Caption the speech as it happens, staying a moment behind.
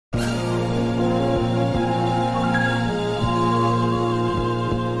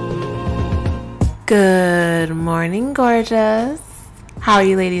Good morning, gorgeous. How are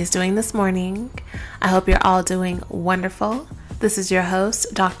you ladies doing this morning? I hope you're all doing wonderful. This is your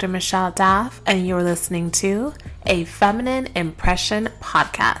host, Dr. Michelle Daff, and you're listening to a Feminine Impression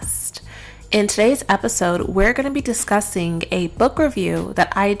podcast. In today's episode, we're going to be discussing a book review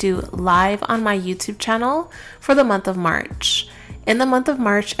that I do live on my YouTube channel for the month of March. In the month of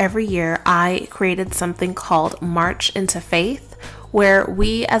March every year, I created something called March into Faith, where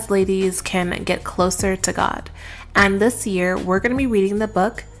we as ladies can get closer to God. And this year, we're going to be reading the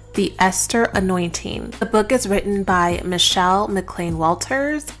book, The Esther Anointing. The book is written by Michelle McLean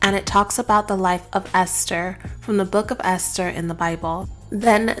Walters, and it talks about the life of Esther from the book of Esther in the Bible.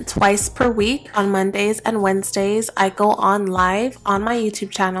 Then twice per week on Mondays and Wednesdays, I go on live on my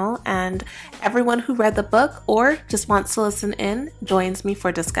YouTube channel, and everyone who read the book or just wants to listen in joins me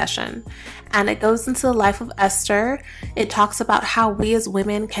for discussion. And it goes into the life of Esther. It talks about how we as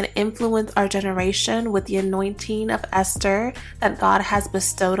women can influence our generation with the anointing of Esther that God has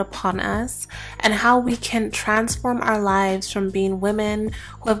bestowed upon us, and how we can transform our lives from being women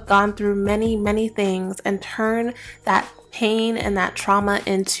who have gone through many, many things and turn that pain and that trauma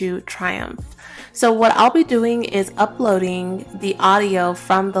into triumph. So what I'll be doing is uploading the audio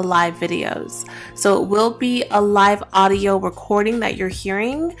from the live videos. So it will be a live audio recording that you're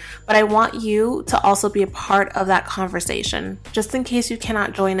hearing, but I want you to also be a part of that conversation, just in case you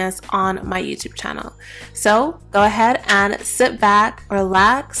cannot join us on my YouTube channel. So go ahead and sit back,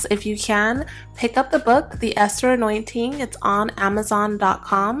 relax if you can. Pick up the book, The Esther Anointing. It's on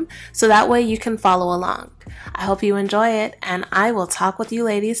Amazon.com, so that way you can follow along. I hope you enjoy it, and I will talk with you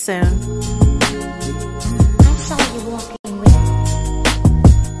ladies soon. I saw you walking with.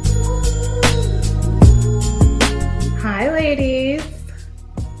 Hi ladies,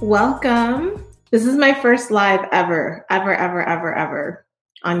 welcome. This is my first live ever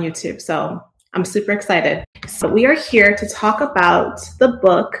on YouTube, so I'm super excited. So we are here to talk about the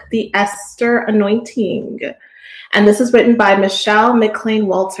book, The Esther Anointing. And this is written by Michelle McLean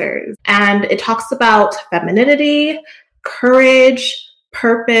Walters. And it talks about femininity, courage,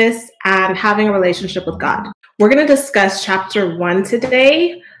 purpose, and having a relationship with God. We're going to discuss chapter 1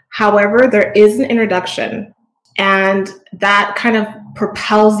 today. However, there is an introduction, and that kind of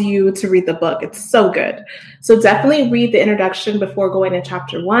propels you to read the book. It's so good. So definitely read the introduction before going to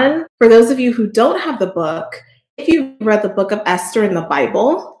chapter 1. For those of you who don't have the book, if you read the book of Esther in the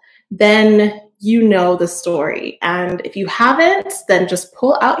Bible, then you know the story. And if you haven't, then just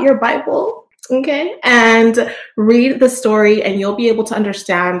pull out your Bible, okay, and read the story, and you'll be able to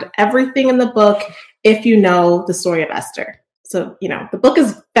understand everything in the book if you know the story of Esther. So, the book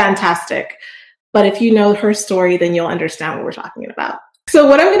is fantastic, but if you know her story, then you'll understand what we're talking about. So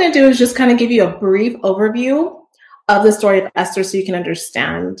what I'm going to do is just kind of give you a brief overview of the story of Esther so you can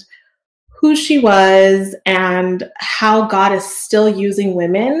understand who she was and how God is still using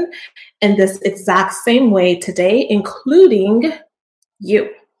women in this exact same way today, including you.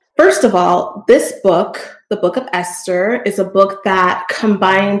 First of all, this book, the book of Esther, is a book that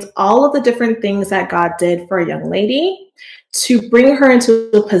combines all of the different things that God did for a young lady to bring her into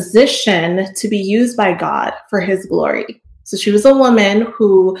a position to be used by God for his glory. So she was a woman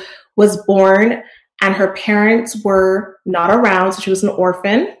who was born and her parents were not around, so she was an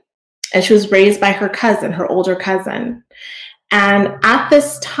orphan, and she was raised by her cousin, her older cousin. And at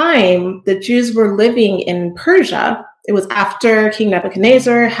this time, the Jews were living in Persia. It was after King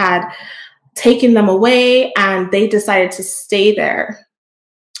Nebuchadnezzar had taken them away, and they decided to stay there.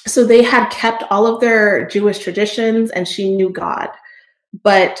 So they had kept all of their Jewish traditions, and she knew God.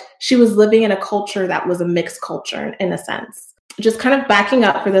 But she was living in a culture that was a mixed culture, in a sense. Just kind of backing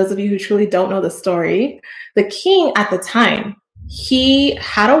up for those of you who truly don't know the story, the king at the time, he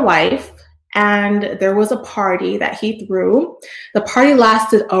had a wife, and there was a party that he threw. The party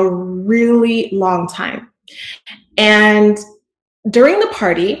lasted a really long time. And during the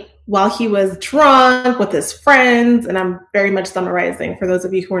party, while he was drunk with his friends, and I'm very much summarizing for those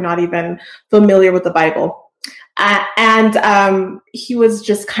of you who are not even familiar with the Bible, he was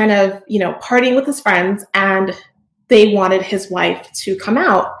just kind of, partying with his friends, and they wanted his wife to come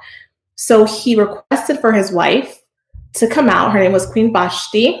out. So he requested for his wife to come out. Her name was Queen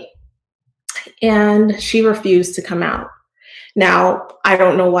Vashti, and she refused to come out. Now, I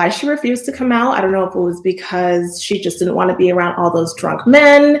don't know why she refused to come out. I don't know if it was because she just didn't want to be around all those drunk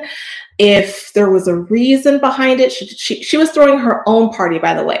men, if there was a reason behind it. She was throwing her own party,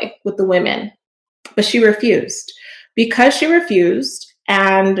 by the way, with the women, but she refused. Because she refused,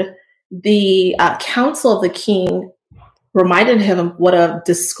 and the council of the king reminded him of what a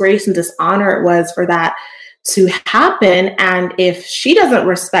disgrace and dishonor it was for that to happen. And if she doesn't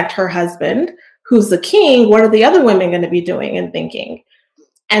respect her husband, who's the king, what are the other women going to be doing and thinking?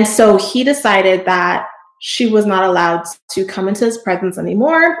 And so he decided that she was not allowed to come into his presence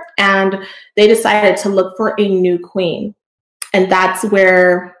anymore. And they decided to look for a new queen. And that's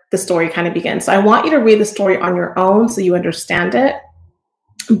where the story kind of begins. So I want you to read the story on your own so you understand it.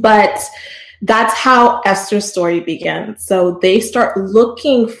 But that's how Esther's story begins. So they start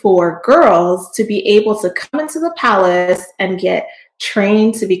looking for girls to be able to come into the palace and get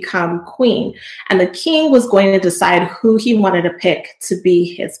trained to become queen. And the king was going to decide who he wanted to pick to be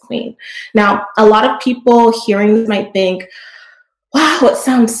his queen. Now, a lot of people hearing this might think, wow, it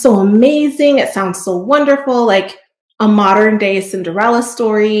sounds so amazing. It sounds so wonderful, like a modern day Cinderella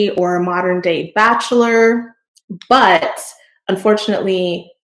story or a modern day Bachelor. But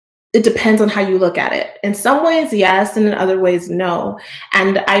unfortunately, it depends on how you look at it. In some ways, yes, and in other ways, no.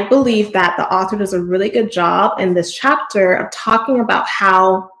 And I believe that the author does a really good job in this chapter of talking about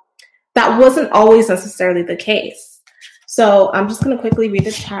how that wasn't always necessarily the case. So I'm just going to quickly read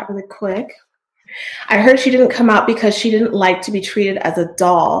the chat really quick. I heard she didn't come out because she didn't like to be treated as a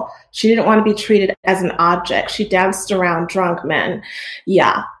doll. She didn't want to be treated as an object. She danced around drunk men.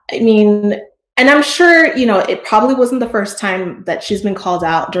 Yeah, I mean, and I'm sure, you know, it probably wasn't the first time that she's been called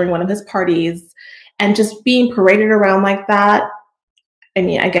out during one of his parties and just being paraded around like that. I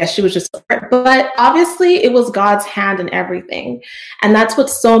mean, I guess she was just, but obviously it was God's hand in everything. And that's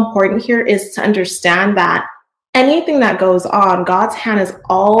what's so important here is to understand that anything that goes on, God's hand is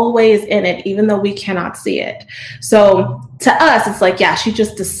always in it, even though we cannot see it. So to us, it's like, yeah, she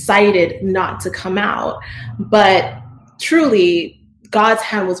just decided not to come out. But truly, God's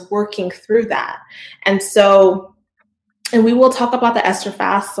hand was working through that. And so, and we will talk about the Esther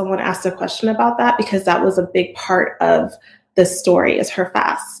fast. Someone asked a question about that because that was a big part of the story is her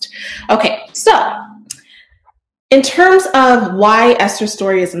fast. Okay, so in terms of why Esther's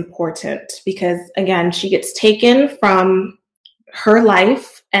story is important, because again, she gets taken from her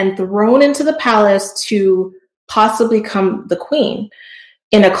life and thrown into the palace to possibly become the queen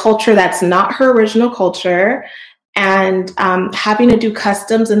in a culture that's not her original culture, and having to do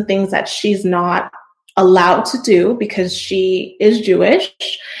customs and things that she's not allowed to do because she is Jewish,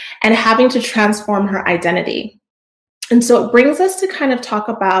 and having to transform her identity. And so it brings us to kind of talk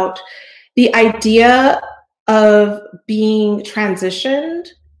about the idea of being transitioned,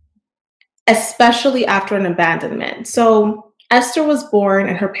 especially after an abandonment. So Esther was born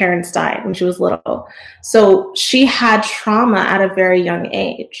and her parents died when she was little. So she had trauma at a very young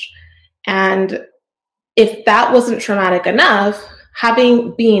age. And if that wasn't traumatic enough,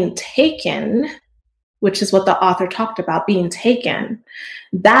 being taken, which is what the author talked about, being taken,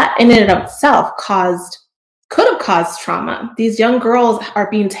 that in and of itself could have caused trauma. These young girls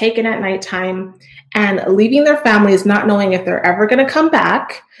are being taken at nighttime and leaving their families, not knowing if they're ever going to come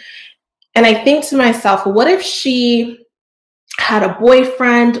back. And I think to myself, what if she had a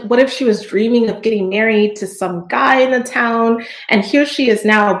boyfriend? What if she was dreaming of getting married to some guy in the town? And here she is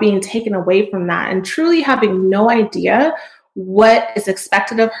now being taken away from that and truly having no idea what is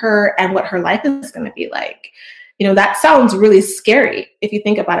expected of her and what her life is going to be like. You know, that sounds really scary if you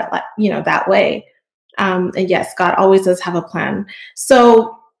think about it like, you know, that way. And yes, God always does have a plan.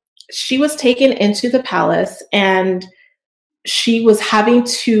 So she was taken into the palace and she was having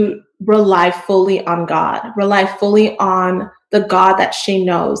to rely fully on God, rely fully on the God that she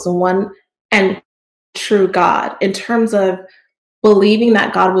knows, the one and true God, in terms of believing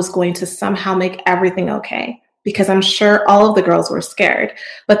that God was going to somehow make everything okay. Because I'm sure all of the girls were scared,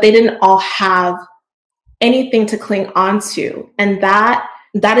 but they didn't all have anything to cling on to. And that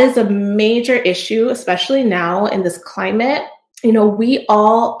is a major issue, especially now in this climate. You know, we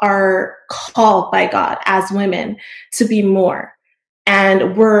all are called by God as women to be more.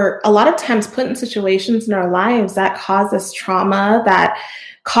 And we're a lot of times put in situations in our lives that cause us trauma, that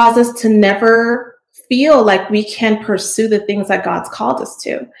cause us to never feel like we can pursue the things that God's called us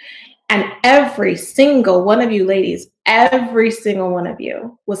to. And every single one of you ladies, every single one of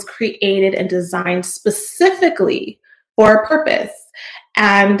you was created and designed specifically for a purpose.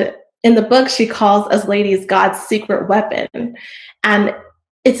 And in the book, she calls us ladies God's secret weapon. And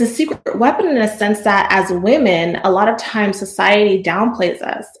it's a secret weapon in a sense that as women, a lot of times society downplays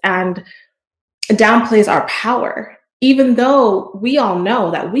us and downplays our power, even though we all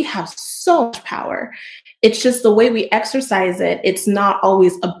know that we have so much power. It's just the way we exercise it. It's not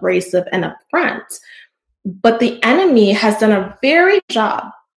always abrasive and upfront. But the enemy has done a very good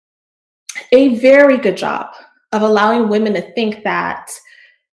job of allowing women to think that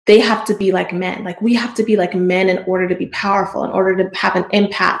they have to be like men. Like we have to be like men in order to be powerful, in order to have an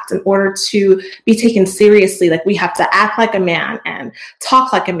impact, in order to be taken seriously. Like we have to act like a man and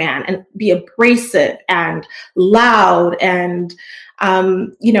talk like a man and be abrasive and loud and,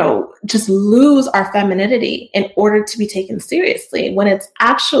 just lose our femininity in order to be taken seriously, when it's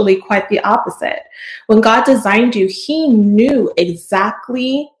actually quite the opposite. When God designed you, he knew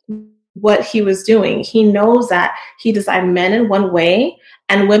exactly what he was doing. He knows that he designed men in one way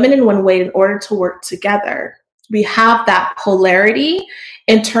and women in one way in order to work together. We have that polarity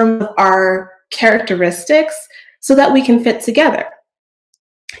in terms of our characteristics so that we can fit together.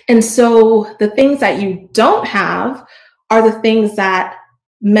 And so the things that you don't have are the things that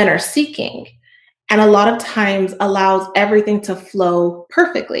men are seeking, and a lot of times allows everything to flow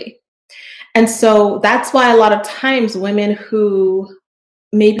perfectly. And so that's why a lot of times women who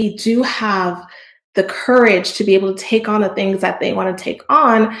maybe do have the courage to be able to take on the things that they want to take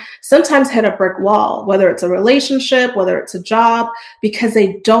on sometimes hit a brick wall, whether it's a relationship, whether it's a job, because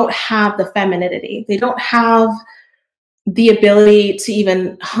they don't have the femininity. They don't have the ability to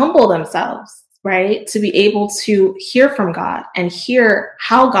even humble themselves, right? To be able to hear from God and hear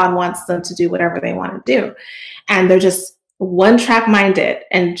how God wants them to do whatever they want to do. And they're just one track minded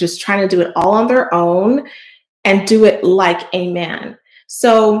and just trying to do it all on their own and do it like a man.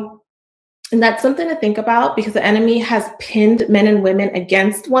 So, and that's something to think about, because the enemy has pinned men and women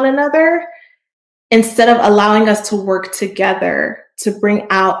against one another instead of allowing us to work together to bring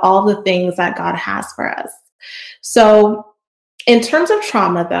out all the things that God has for us. So in terms of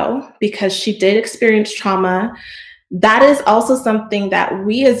trauma, though, because she did experience trauma, that is also something that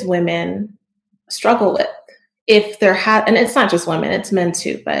we as women struggle with. And it's not just women, it's men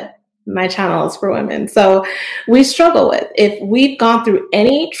too, but my channel is for women. So we struggle with, if we've gone through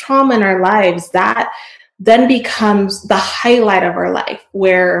any trauma in our lives, that then becomes the highlight of our life,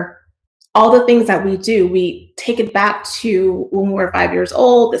 where all the things that we do, we take it back to when we were 5 years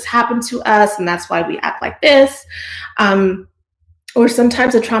old, this happened to us, and that's why we act like this. Or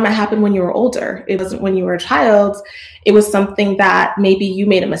sometimes the trauma happened when you were older. It wasn't when you were a child. It was something that maybe you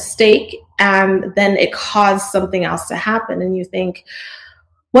made a mistake and then it caused something else to happen. And you think,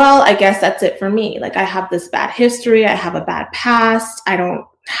 well, I guess that's it for me. Like, I have this bad history. I have a bad past. I don't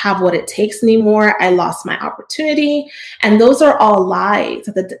have what it takes anymore. I lost my opportunity. And those are all lies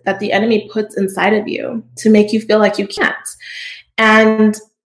that the enemy puts inside of you to make you feel like you can't. And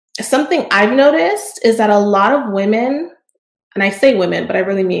something I've noticed is that a lot of women, and I say women, but I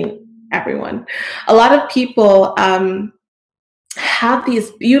really mean everyone, a lot of people have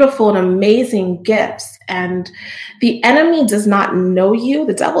these beautiful and amazing gifts, and the enemy does not know you.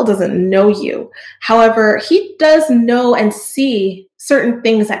 The devil doesn't know you. However, he does know and see certain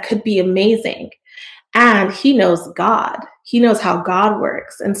things that could be amazing, and he knows God. He knows how God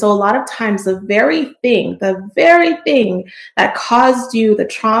works. And so a lot of times the very thing that caused you the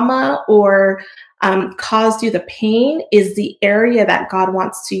trauma or caused you the pain is the area that God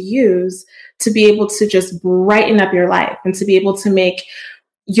wants to use to be able to just brighten up your life and to be able to make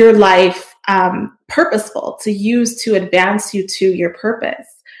your life purposeful, to use to advance you to your purpose.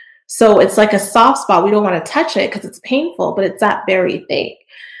 So it's like a soft spot. We don't want to touch it because it's painful, but it's that very thing.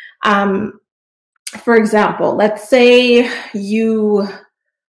 For example, let's say you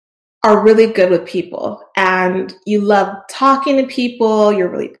are really good with people and you love talking to people, you're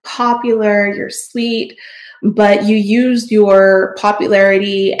really popular, you're sweet, but you used your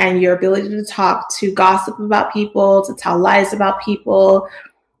popularity and your ability to talk to gossip about people, to tell lies about people,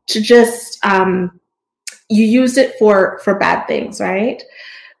 to just, you used it for bad things, right?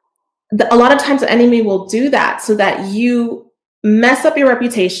 A lot of times the enemy will do that so that you mess up your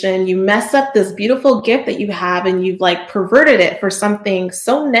reputation, you mess up this beautiful gift that you have, and you've like perverted it for something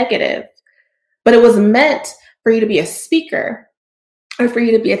so negative. But it was meant for you to be a speaker, or for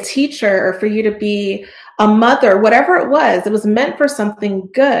you to be a teacher, or for you to be a mother, whatever it was meant for something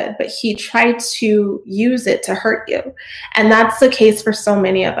good, but he tried to use it to hurt you. And that's the case for so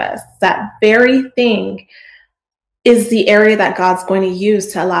many of us. That very thing is the area that God's going to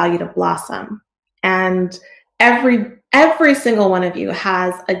use to allow you to blossom. And every single one of you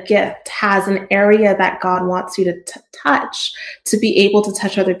has a gift, has an area that God wants you to touch, to be able to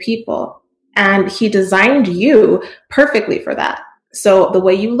touch other people. And he designed you perfectly for that. So the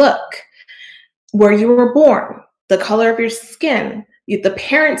way you look, where you were born, the color of your skin, the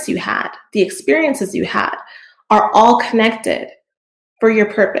parents you had, the experiences you had are all connected for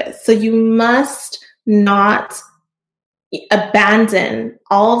your purpose. So you must not abandon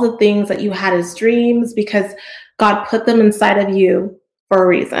all the things that you had as dreams, because God put them inside of you for a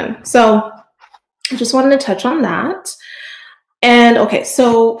reason. So I just wanted to touch on that. And okay,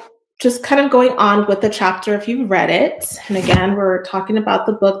 so just kind of going on with the chapter, if you've read it, and again, we're talking about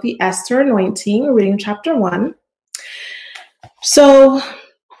the book, The Esther Anointing, we're reading chapter 1. So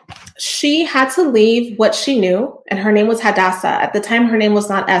she had to leave what she knew, and her name was Hadassah. At the time, her name was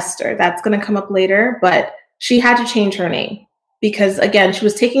not Esther. That's going to come up later, but she had to change her name because, again, she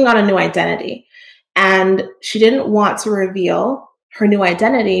was taking on a new identity, and she didn't want to reveal her new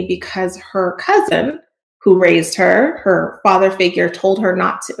identity because her cousin, who raised her, her father figure, told her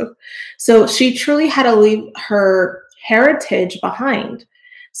not to. So she truly had to leave her heritage behind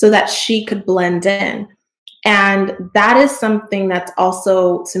so that she could blend in. And that is something that's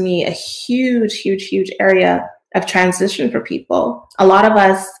also, to me, a huge, huge, huge area of transition for people. A lot of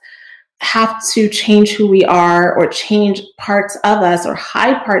us have to change who we are or change parts of us or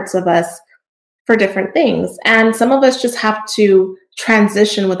hide parts of us for different things. And some of us just have to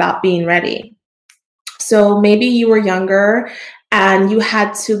transition without being ready. So maybe you were younger and you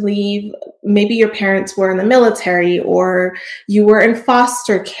had to leave. Maybe your parents were in the military or you were in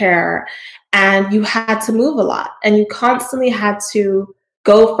foster care and you had to move a lot and you constantly had to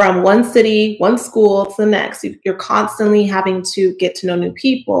go from one city, one school to the next. You're constantly having to get to know new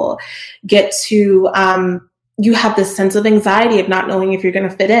people, you have this sense of anxiety of not knowing if you're going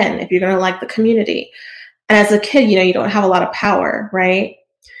to fit in, if you're going to like the community. And as a kid, you don't have a lot of power, right?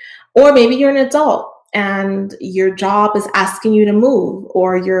 Or maybe you're an adult and your job is asking you to move,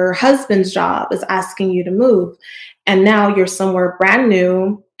 or your husband's job is asking you to move. And now you're somewhere brand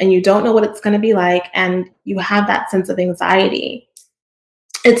new and you don't know what it's going to be like. And you have that sense of anxiety.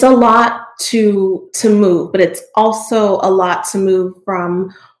 It's a lot to move, but it's also a lot to move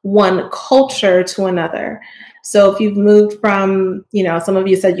from one culture to another. So if you've moved from, some of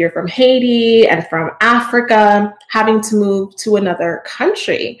you said you're from Haiti and from Africa, having to move to another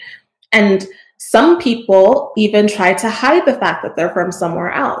country. And some people even try to hide the fact that they're from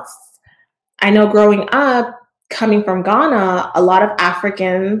somewhere else. I know growing up, coming from Ghana, a lot of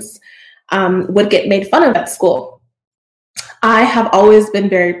Africans would get made fun of at school. I have always been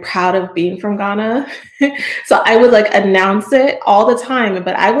very proud of being from Ghana. So I would announce it all the time,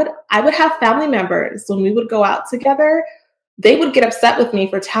 but I would have family members when we would go out together, they would get upset with me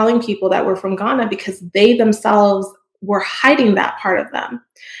for telling people that we're from Ghana because they themselves were hiding that part of them.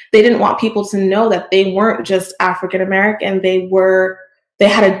 They didn't want people to know that they weren't just African American. They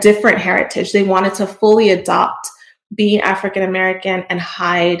had a different heritage. They wanted to fully adopt being African American and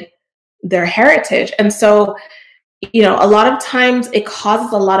hide their heritage. And so, a lot of times it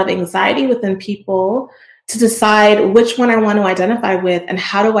causes a lot of anxiety within people to decide which one I want to identify with and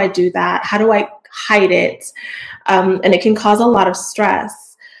how do I do that? How do I hide it? And it can cause a lot of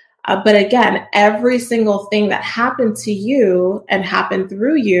stress. But again, every single thing that happened to you and happened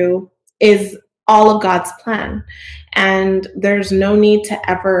through you is all of God's plan. And there's no need to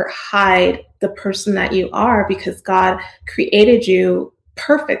ever hide the person that you are because God created you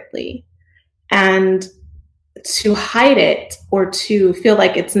perfectly. And to hide it or to feel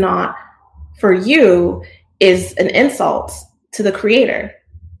like it's not for you is an insult to the Creator.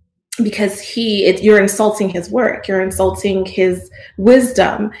 Because you're insulting his work, you're insulting his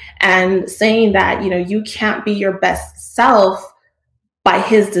wisdom and saying that, you can't be your best self by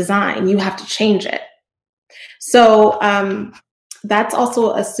his design. You have to change it. So that's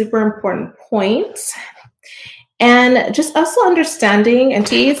also a super important point. And just also understanding and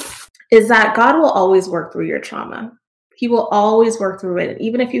peace is that God will always work through your trauma. He will always work through it.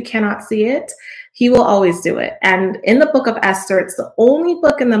 Even if you cannot see it, he will always do it. And in the book of Esther, it's the only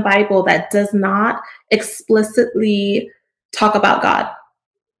book in the Bible that does not explicitly talk about God.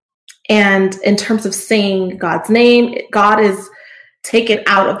 And in terms of saying God's name, God is taken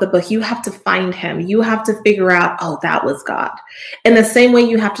out of the book. You have to find him. You have to figure out, oh, that was God. In the same way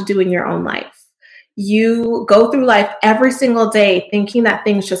you have to do in your own life. You go through life every single day thinking that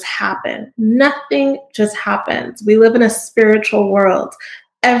things just happen. Nothing just happens. We live in a spiritual world.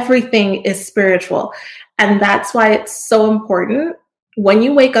 Everything is spiritual. And that's why it's so important when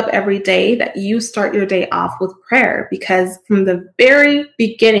you wake up every day that you start your day off with prayer, because from the very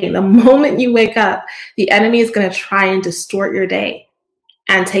beginning, the moment you wake up, the enemy is going to try and distort your day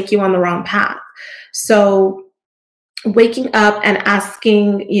and take you on the wrong path. So waking up and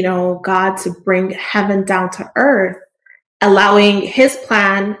asking, God to bring heaven down to earth, allowing his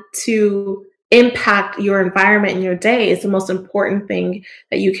plan to impact your environment and your day is the most important thing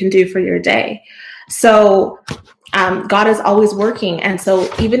that you can do for your day. So God is always working. And so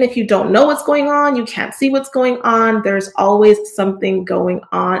even if you don't know what's going on, you can't see what's going on, there's always something going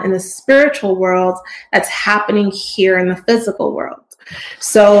on in the spiritual world that's happening here in the physical world.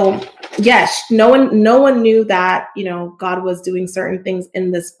 So yes, no one knew that, God was doing certain things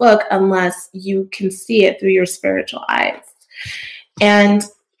in this book unless you can see it through your spiritual eyes. And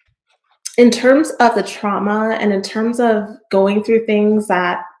in terms of the trauma and in terms of going through things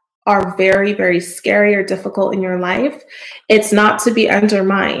that are very, very scary or difficult in your life, it's not to be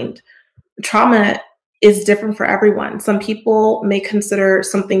undermined. Trauma is different for everyone. Some people may consider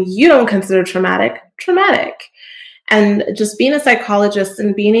something you don't consider traumatic. And just being a psychologist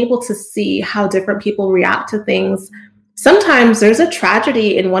and being able to see how different people react to things. Sometimes there's a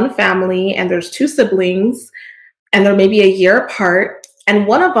tragedy in one family and there's two siblings and they're maybe a year apart. And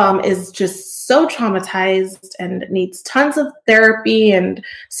one of them is just so traumatized and needs tons of therapy and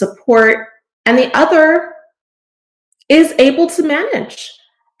support. And the other is able to manage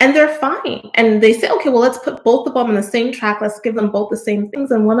and they're fine. And they say, okay, well, let's put both of them on the same track. Let's give them both the same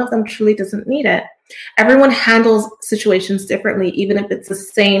things. And one of them truly doesn't need it. Everyone handles situations differently, even if it's the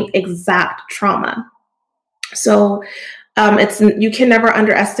same exact trauma. So you can never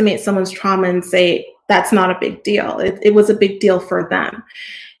underestimate someone's trauma and say, that's not a big deal. It was a big deal for them.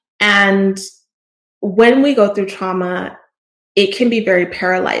 And when we go through trauma, it can be very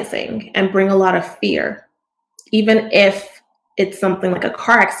paralyzing and bring a lot of fear, even if it's something like a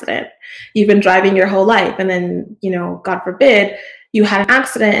car accident. You've been driving your whole life and then, God forbid, you had an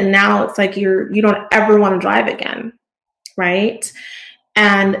accident and now it's like you don't ever want to drive again, right?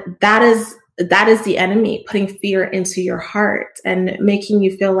 And that is the enemy putting fear into your heart and making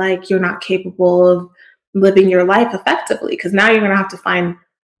you feel like you're not capable of living your life effectively, because now you're going to have to find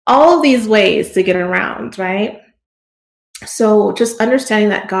all of these ways to get around, right? So just understanding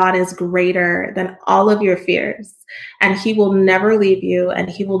that God is greater than all of your fears and he will never leave you and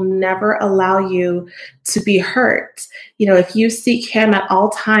he will never allow you to be hurt. If you seek him at all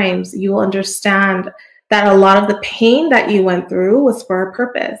times, you will understand that a lot of the pain that you went through was for a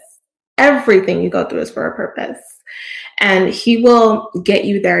purpose. Everything you go through is for a purpose. And he will get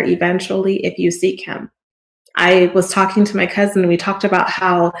you there eventually if you seek him. I was talking to my cousin, we talked about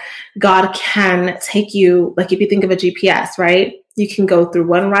how God can take you, like if you think of a GPS, right? You can go through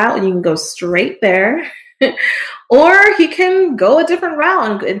one route and you can go straight there, or he can go a different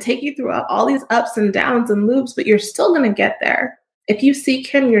route and take you through all these ups and downs and loops, but you're still going to get there. If you seek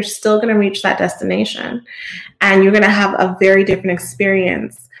him, you're still going to reach that destination and you're going to have a very different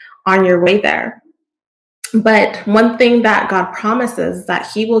experience on your way there. But one thing that God promises is that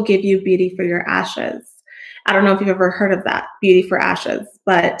he will give you beauty for your ashes. I don't know if you've ever heard of that, beauty for ashes,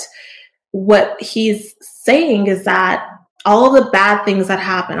 but what he's saying is that all of the bad things that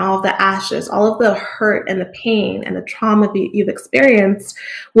happen, all of the ashes, all of the hurt and the pain and the trauma you've experienced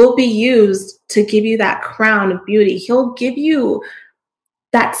will be used to give you that crown of beauty. He'll give you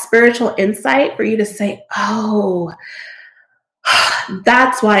that spiritual insight for you to say, oh,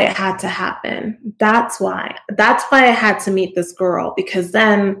 that's why it had to happen. That's why I had to meet this girl, because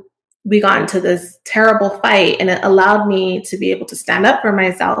then we got into this terrible fight and it allowed me to be able to stand up for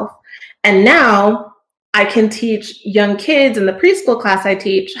myself. And now I can teach young kids in the preschool class I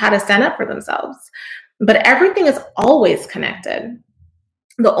teach how to stand up for themselves. But everything is always connected.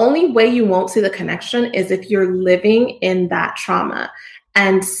 The only way you won't see the connection is if you're living in that trauma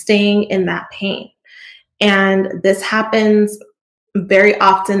and staying in that pain. And this happens very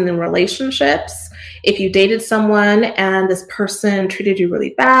often in relationships. If you dated someone and this person treated you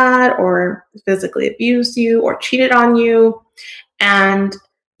really bad or physically abused you or cheated on you, and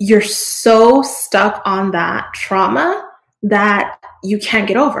you're so stuck on that trauma that you can't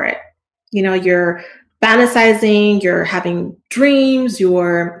get over it. You're fantasizing, you're having dreams,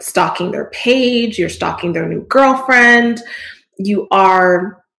 you're stalking their page, you're stalking their new girlfriend, you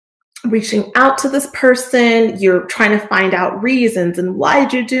are reaching out to this person, you're trying to find out reasons and why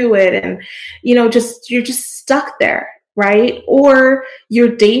did you do it, and you're just stuck there, right? Or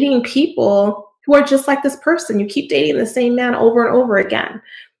you're dating people who are just like this person. You keep dating the same man over and over again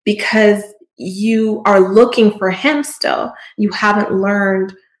because you are looking for him still. You haven't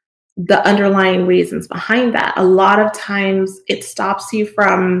learned the underlying reasons behind that. A lot of times it stops you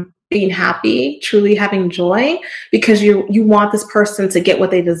from being happy, truly having joy, because you want this person to get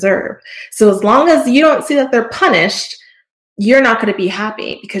what they deserve. So as long as you don't see that they're punished, you're not going to be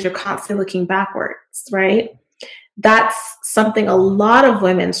happy because you're constantly looking backwards, right? That's something a lot of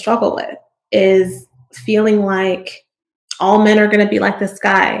women struggle with, is feeling like all men are going to be like this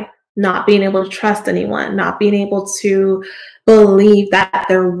guy, not being able to trust anyone, not being able to believe that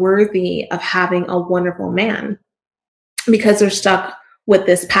they're worthy of having a wonderful man because they're stuck with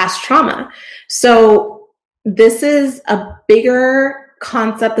this past trauma. So this is a bigger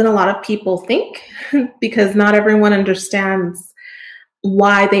concept than a lot of people think because not everyone understands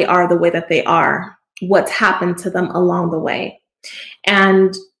why they are the way that they are, what's happened to them along the way.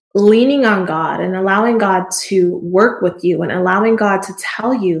 And leaning on God and allowing God to work with you and allowing God to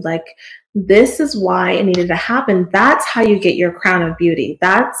tell you, like, this is why it needed to happen. That's how you get your crown of beauty.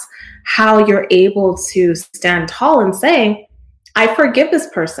 That's how you're able to stand tall and say, I forgive this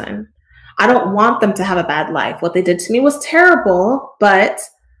person. I don't want them to have a bad life. What they did to me was terrible, but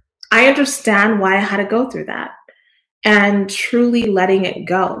I understand why I had to go through that, and truly letting it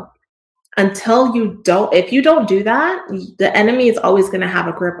go. Until you don't, if you don't do that, the enemy is always going to have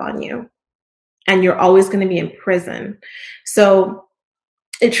a grip on you and you're always going to be in prison. So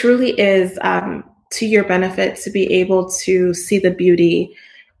it truly is to your benefit to be able to see the beauty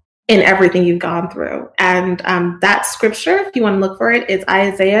in everything you've gone through. And that scripture, if you want to look for it, is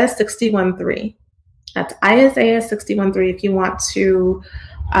Isaiah 61:3. That's Isaiah 61:3 if you want to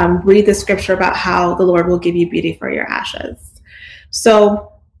read the scripture about how the Lord will give you beauty for your ashes. So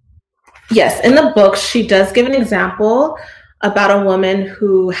yes, in the book, she does give an example about a woman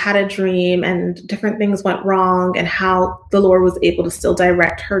who had a dream and different things went wrong, and how the Lord was able to still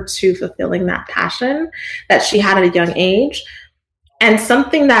direct her to fulfilling that passion that she had at a young age. And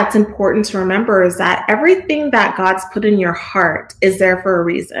something that's important to remember is that everything that God's put in your heart is there for a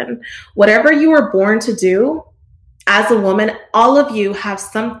reason. Whatever you were born to do as a woman, all of you have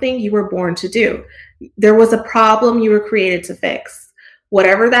something you were born to do. There was a problem you were created to fix.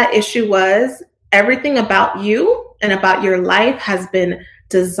 Whatever that issue was, everything about you and about your life has been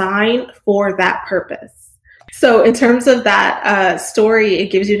designed for that purpose. So in terms of that story,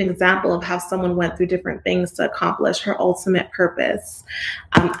 it gives you an example of how someone went through different things to accomplish her ultimate purpose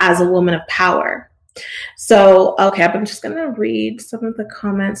as a woman of power. So, okay, I'm just going to read some of the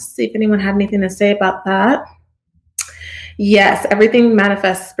comments, see if anyone had anything to say about that. Yes, everything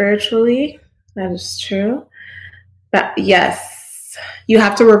manifests spiritually. That is true. But yes, you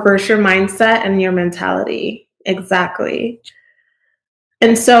have to reverse your mindset and your mentality. Exactly.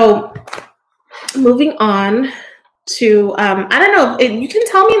 And so moving on to, I don't know, you can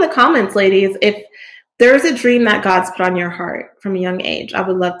tell me in the comments, ladies, if there's a dream that God's put on your heart from a young age. I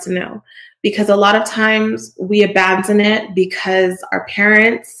would love to know, because a lot of times we abandon it because our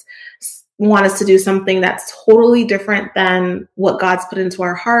parents want us to do something that's totally different than what God's put into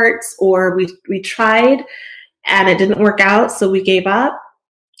our hearts, or we tried and it didn't work out, so we gave up.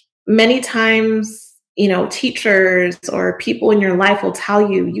 Many times, teachers or people in your life will tell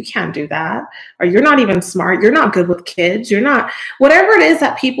you, you can't do that, or you're not even smart, you're not good with kids, you're not, whatever it is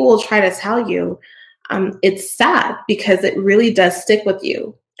that people will try to tell you. It's sad because it really does stick with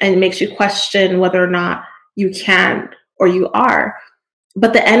you and it makes you question whether or not you can or you are.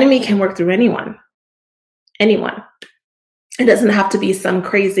 But the enemy can work through anyone. It doesn't have to be some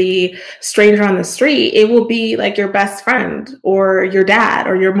crazy stranger on the street. It will be like your best friend or your dad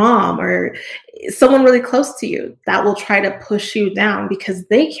or your mom or someone really close to you that will try to push you down because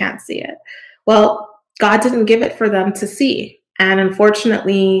they can't see it. Well, God didn't give it for them to see. And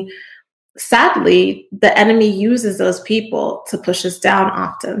unfortunately, sadly, the enemy uses those people to push us down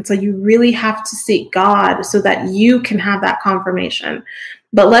often. So you really have to seek God so that you can have that confirmation.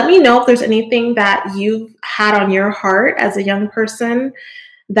 But let me know if there's anything that you've had on your heart as a young person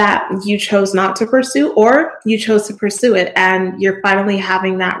that you chose not to pursue, or you chose to pursue it and you're finally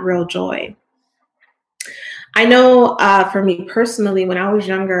having that real joy. I know for me personally, when I was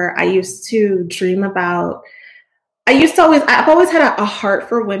younger, I used to dream about, I've always had a heart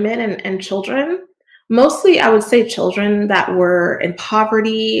for women and children. Mostly, I would say children that were in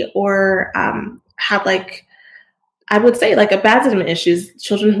poverty or had I would say abandonment issues,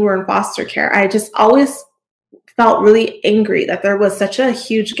 children who were in foster care. I just always felt really angry that there was such a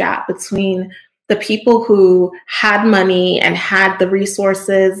huge gap between the people who had money and had the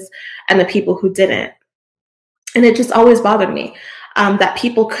resources and the people who didn't. And it just always bothered me that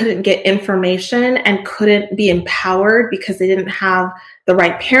people couldn't get information and couldn't be empowered because they didn't have the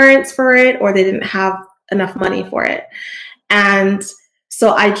right parents for it, or they didn't have enough money for it. And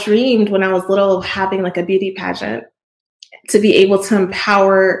so I dreamed when I was little of having a beauty pageant to be able to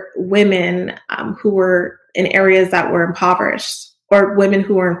empower women who were in areas that were impoverished, or women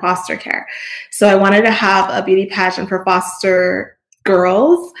who were in foster care. So I wanted to have a beauty pageant for foster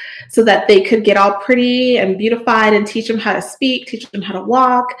girls so that they could get all pretty and beautified, and teach them how to speak, teach them how to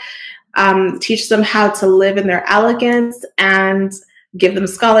walk, teach them how to live in their elegance, and give them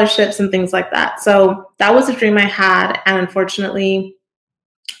scholarships and things like that. So that was a dream I had. And unfortunately,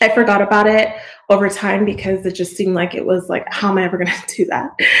 I forgot about it over time because it just seemed like it was how am I ever going to do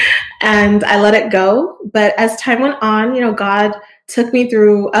that? And I let it go. But as time went on, God took me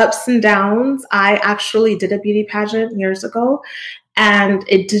through ups and downs. I actually did a beauty pageant years ago, and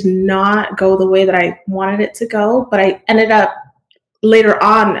it did not go the way that I wanted it to go. But I ended up later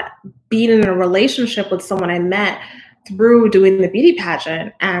on being in a relationship with someone I met through doing the beauty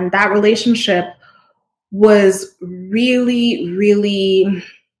pageant. And that relationship was really, really,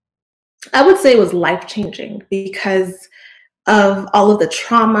 I would say it was life-changing because of all of the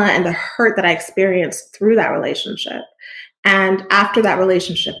trauma and the hurt that I experienced through that relationship. And after that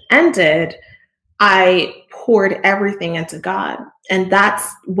relationship ended, I poured everything into God. And that's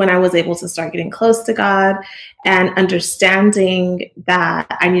when I was able to start getting close to God and understanding that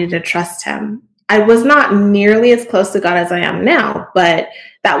I needed to trust him. I was not nearly as close to God as I am now, but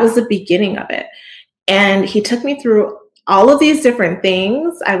that was the beginning of it. And he took me through all of these different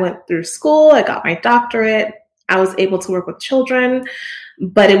things. I went through school, I got my doctorate, I was able to work with children,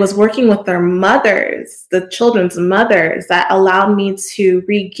 but it was working with their mothers, the children's mothers, that allowed me to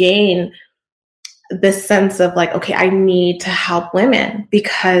regain this sense of like, okay, I need to help women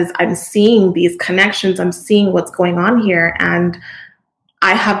because I'm seeing these connections, I'm seeing what's going on here, and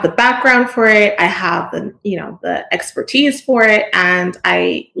I have the background for it, I have the expertise for it, and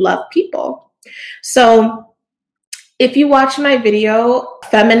I love people. So if you watch my video,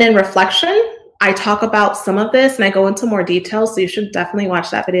 Feminine Reflection, I talk about some of this and I go into more details. So you should definitely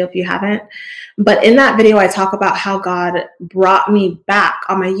watch that video if you haven't. But in that video, I talk about how God brought me back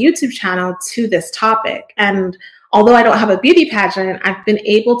on my YouTube channel to this topic. And although I don't have a beauty pageant, I've been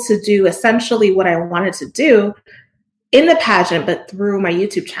able to do essentially what I wanted to do in the pageant, but through my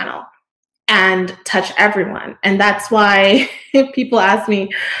YouTube channel and touch everyone. And that's why people ask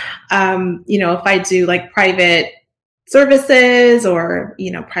me, if I do like private services or,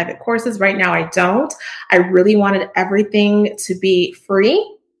 private courses. Right now, I don't. I really wanted everything to be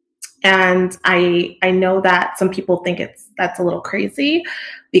free. And I know that some people think that's a little crazy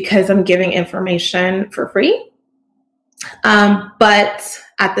because I'm giving information for free. But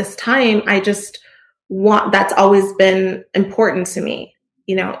at this time, I just that's always been important to me.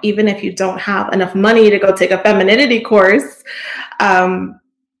 Even if you don't have enough money to go take a femininity course,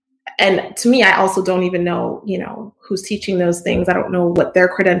 and to me, I also don't even know, who's teaching those things. I don't know what their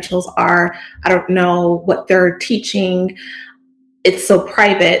credentials are. I don't know what they're teaching. It's so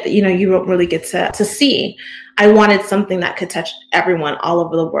private that, you don't really get to see. I wanted something that could touch everyone all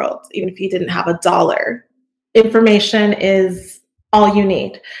over the world, even if you didn't have $1. Information is all you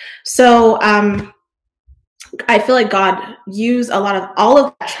need. So, I feel like God used all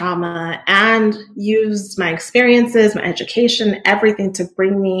of that trauma and used my experiences, my education, everything to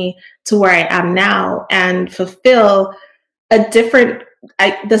bring me to where I am now and fulfill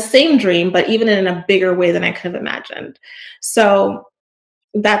the same dream, but even in a bigger way than I could have imagined. So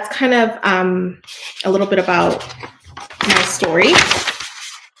that's kind of a little bit about my story.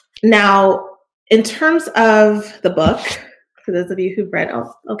 Now, in terms of the book, for those of you who've read,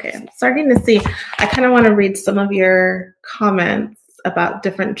 okay, I'm starting to see, I kind of want to read some of your comments about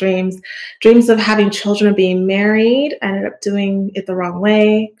different dreams of having children and being married, ended up doing it the wrong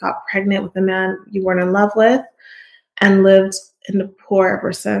way, got pregnant with a man you weren't in love with, and lived in the poor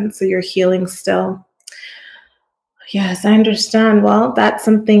ever since. So you're healing still. Yes, I understand. Well, that's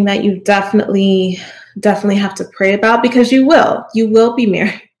something that you definitely have to pray about because you will be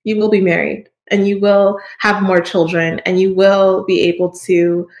married. You will be married. And you will have more children and you will be able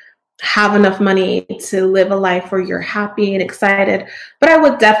to have enough money to live a life where you're happy and excited. But I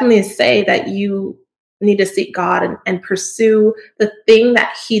would definitely say that you need to seek God and pursue the thing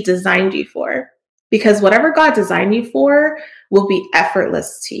that he designed you for. Because whatever God designed you for will be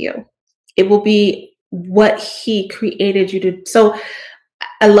effortless to you. It will be what he created you to. So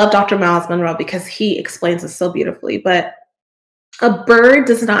I love Dr. Miles Monroe because he explains this so beautifully. But a bird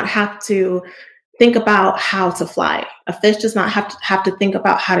does not have to think about how to fly. A fish does not have to think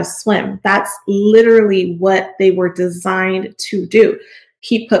about how to swim. That's literally what they were designed to do.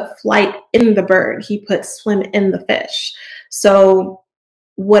 He put flight in the bird. He put swim in the fish. So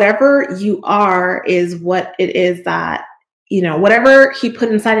whatever you are is what it is that, whatever he put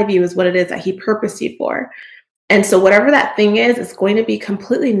inside of you is what it is that he purposed you for. And so whatever that thing is, it's going to be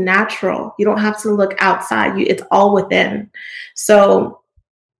completely natural. You don't have to look outside. It's all within. So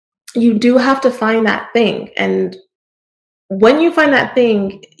you do have to find that thing. And when you find that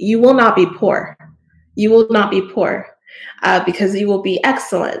thing, you will not be poor. You will not be poor because you will be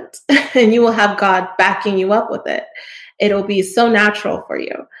excellent and you will have God backing you up with it. It'll be so natural for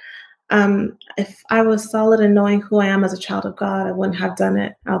you. If I was solid in knowing who I am as a child of God, I wouldn't have done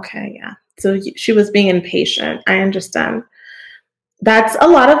it. Okay, yeah. So she was being impatient. I understand. That's a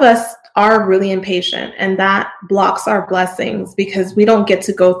lot of us are really impatient, and that blocks our blessings because we don't get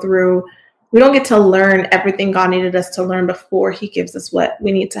to go through We don't get to learn everything God needed us to learn before he gives us what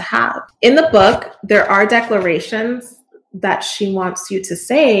we need to have. In the book, there are declarations that she wants you to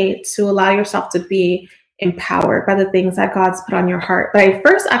say to allow yourself to be empowered by the things that God's put on your heart. But I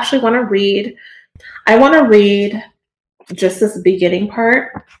first actually want to read just this beginning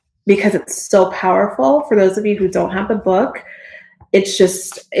part because it's so powerful. For those of you who don't have the book,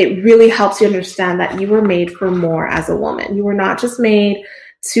 it really helps you understand that you were made for more as a woman. You were not just made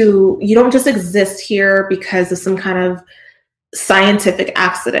you don't just exist here because of some kind of scientific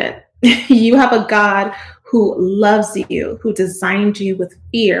accident. You have a God who loves you, who designed you with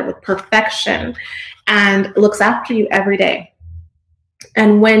fear, with perfection, and looks after you every day.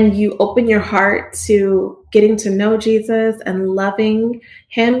 And when you open your heart to getting to know Jesus and loving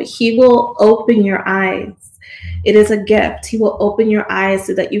him, he will open your eyes. It is a gift. He will open your eyes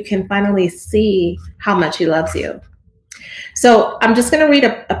so that you can finally see how much he loves you. So I'm just going to read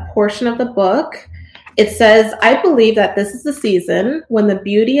a portion of the book. It says, I believe that this is the season when the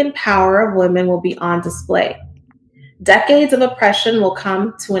beauty and power of women will be on display. Decades of oppression will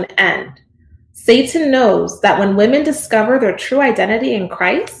come to an end. Satan knows that when women discover their true identity in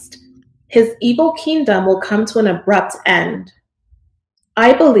Christ, his evil kingdom will come to an abrupt end.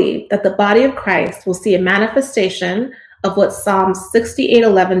 I believe that the body of Christ will see a manifestation of what Psalm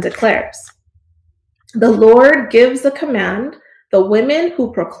 68:11 declares. The Lord gives the command. The women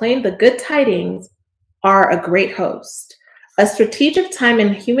who proclaim the good tidings are a great host. A strategic time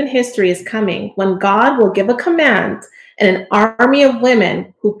in human history is coming when God will give a command and an army of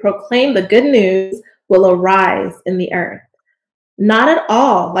women who proclaim the good news will arise in the earth. Not at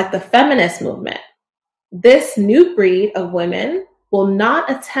all like the feminist movement. This new breed of women will not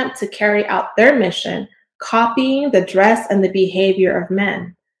attempt to carry out their mission, copying the dress and the behavior of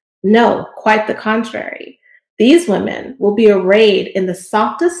men. No, quite the contrary. These women will be arrayed in the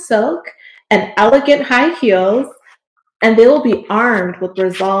softest silk and elegant high heels, and they will be armed with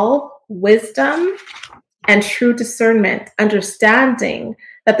resolve, wisdom, and true discernment, understanding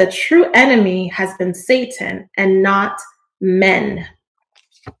that the true enemy has been Satan and not men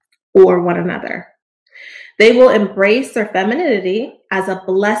or one another. They will embrace their femininity as a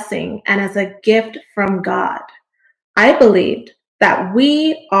blessing and as a gift from God. I believed that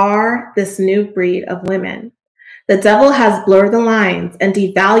we are this new breed of women. The devil has blurred the lines and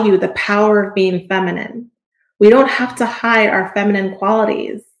devalued the power of being feminine. We don't have to hide our feminine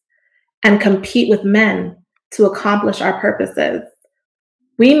qualities and compete with men to accomplish our purposes.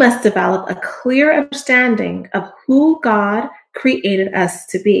 We must develop a clear understanding of who God created us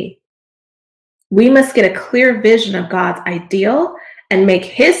to be. We must get a clear vision of God's ideal and make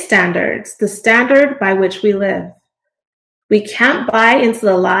his standards the standard by which we live. We can't buy into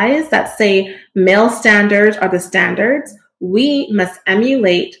the lies that say male standards are the standards. We must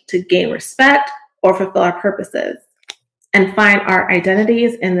emulate to gain respect or fulfill our purposes and find our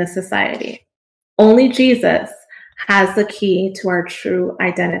identities in this society. Only Jesus has the key to our true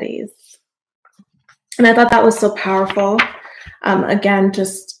identities. And I thought that was so powerful. Again,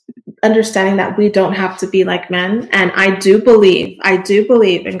 just understanding that we don't have to be like men. And I do believe,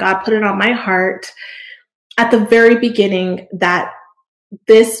 and God put it on my heart at the very beginning that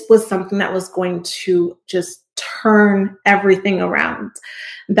this was something that was going to just turn everything around,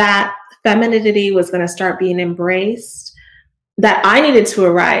 that femininity was going to start being embraced, that I needed to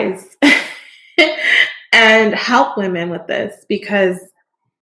arise and help women with this. Because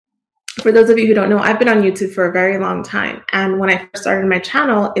for those of you who don't know, I've been on YouTube for a very long time. And when I first started my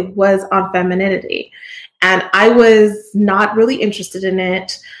channel, it was on femininity. And I was not really interested in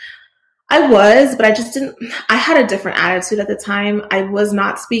it. I was, but I had a different attitude at the time. I was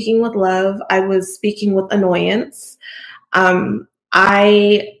not speaking with love. I was speaking with annoyance.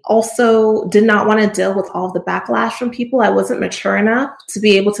 I also did not want to deal with all of the backlash from people. I wasn't mature enough to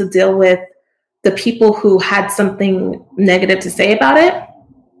be able to deal with the people who had something negative to say about it.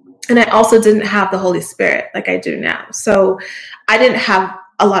 And I also didn't have the Holy Spirit like I do now. So I didn't have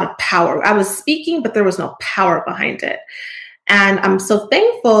a lot of power. I was speaking, but there was no power behind it. And I'm so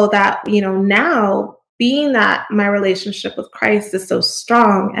thankful that, now being that my relationship with Christ is so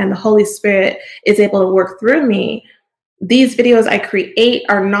strong and the Holy Spirit is able to work through me, these videos I create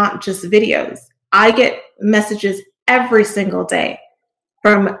are not just videos. I get messages every single day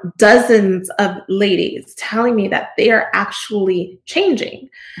from dozens of ladies telling me that they are actually changing,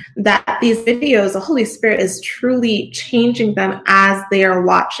 that these videos, the Holy Spirit is truly changing them as they are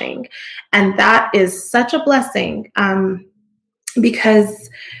watching. And that is such a blessing. Because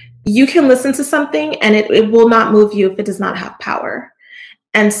you can listen to something and it will not move you if it does not have power.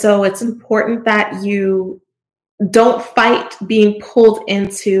 And so it's important that you don't fight being pulled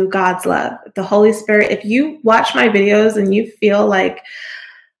into God's love. The Holy Spirit, if you watch my videos and you feel like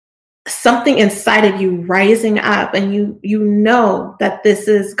something inside of you rising up and you know that this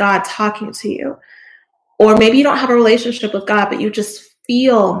is God talking to you, or maybe you don't have a relationship with God, but you just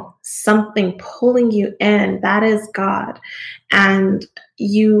feel something pulling you in, that is God. And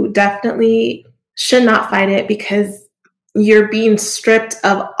you definitely should not fight it, because you're being stripped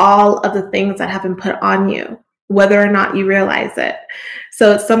of all of the things that have been put on you, whether or not you realize it.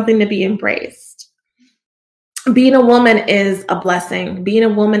 So it's something to be embraced. Being a woman is a blessing. Being a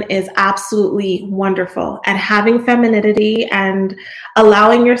woman is absolutely wonderful. And having femininity and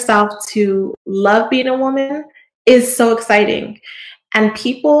allowing yourself to love being a woman is so exciting. And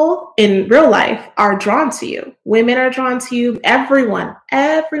people in real life are drawn to you. Women are drawn to you. Everyone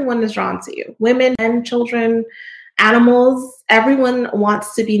is drawn to you. Women, men, children, animals, everyone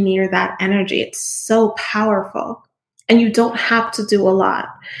wants to be near that energy. It's so powerful. And you don't have to do a lot.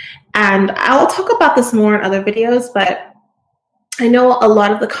 And I'll talk about this more in other videos, but I know a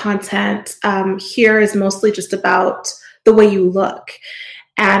lot of the content here is mostly just about the way you look.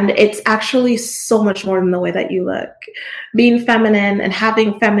 And it's actually so much more than the way that you look. Being feminine and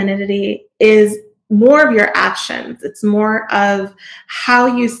having femininity is more of your actions. It's more of how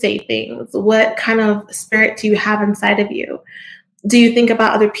you say things. What kind of spirit do you have inside of you? Do you think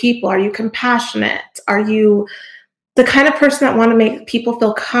about other people? Are you compassionate? Are you the kind of person that want to make people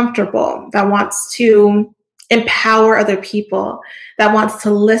feel comfortable, that wants to empower other people, that wants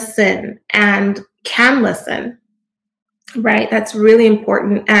to listen and can listen, right? That's really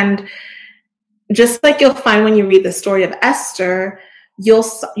important. And just like you'll find when you read the story of Esther, you'll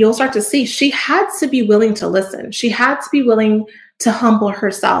start to see she had to be willing to listen. She had to be willing to humble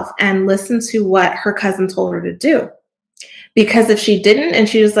herself and listen to what her cousin told her to do. Because if she didn't, and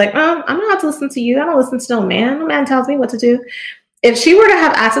she was like, oh, I'm not to listen to you. I don't listen to no man. No man tells me what to do. If she were to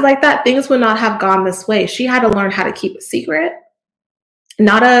have acted like that, things would not have gone this way. She had to learn how to keep a secret,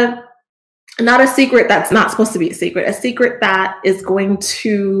 not a secret that's not supposed to be a secret that is going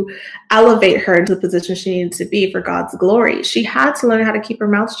to elevate her into the position she needed to be for God's glory. She had to learn how to keep her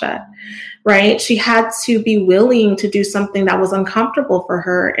mouth shut, right? She had to be willing to do something that was uncomfortable for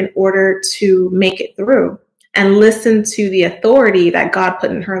her in order to make it through and listen to the authority that God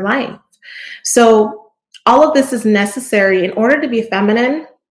put in her life. So all of this is necessary. In order to be feminine,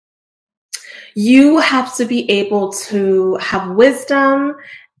 you have to be able to have wisdom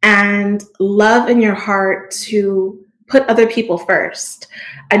and love in your heart to put other people first.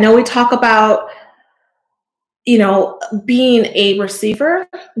 I know we talk about, being a receiver,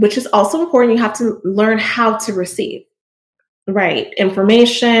 which is also important. You have to learn how to receive, right?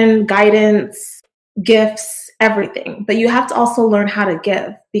 Information, guidance, gifts, everything. But you have to also learn how to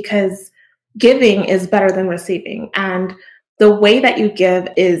give, because giving is better than receiving. And the way that you give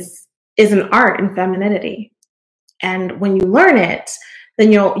is an art in femininity. And when you learn it,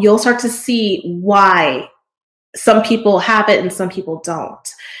 then you'll start to see why some people have it and some people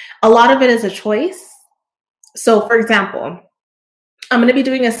don't. A lot of it is a choice. So for example, I'm going to be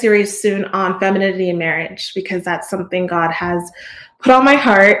doing a series soon on femininity in marriage, because that's something God has put on my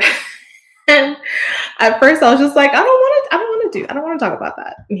heart. And at first I was just like, I don't want to talk about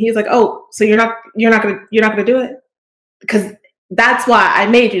that. And he's like, oh, so you're not going to do it? Because that's why I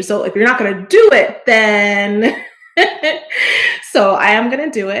made you. So if you're not going to do it, then so I am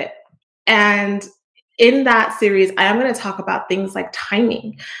going to do it. And in that series, I am going to talk about things like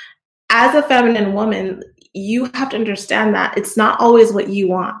timing. As a feminine woman, you have to understand that it's not always what you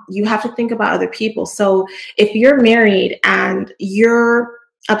want. You have to think about other people. So if you're married and you're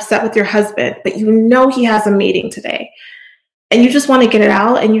upset with your husband, but you know he has a meeting today, and you just want to get it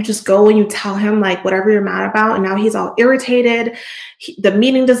out, and you just go and you tell him like whatever you're mad about, and now he's all irritated, the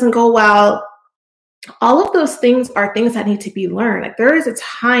meeting doesn't go well. All of those things are things that need to be learned. Like, there is a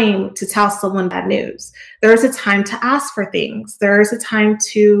time to tell someone bad news. There is a time to ask for things. There is a time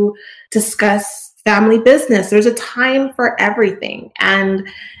to discuss family business. There's a time for everything. And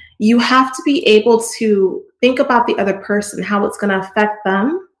you have to be able to think about the other person, how it's going to affect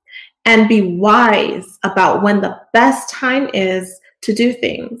them, and be wise about when the best time is to do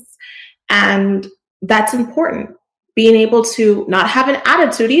things. And that's important. Being able to not have an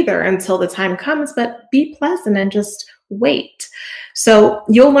attitude either until the time comes, but be pleasant and just wait. So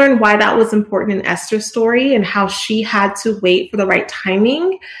you'll learn why that was important in Esther's story, and how she had to wait for the right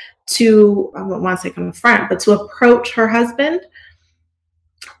timing to, I don't want to say confront, but to approach her husband.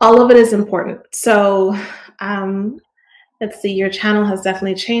 All of it is important. So let's see, your channel has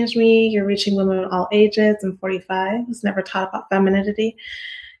definitely changed me. You're reaching women of all ages. I'm 45. I was never taught about femininity.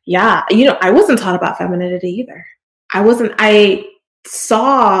 Yeah, I wasn't taught about femininity either. I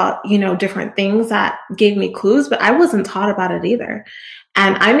saw, different things that gave me clues, but I wasn't taught about it either.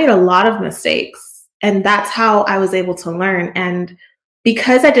 And I made a lot of mistakes, and that's how I was able to learn. And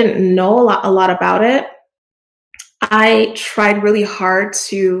because I didn't know a lot about it, I tried really hard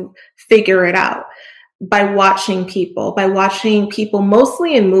to figure it out by watching people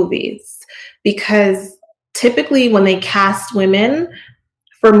mostly in movies, because typically when they cast women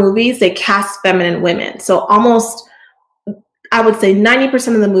for movies, they cast feminine women. So almost, I would say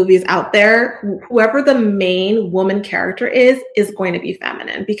 90% of the movies out there, whoever the main woman character is going to be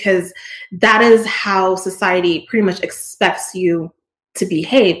feminine, because that is how society pretty much expects you to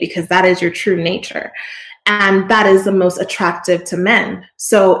behave, because that is your true nature. And that is the most attractive to men.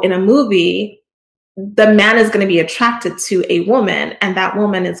 So in a movie, the man is going to be attracted to a woman, and that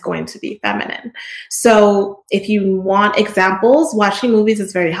woman is going to be feminine. So if you want examples, watching movies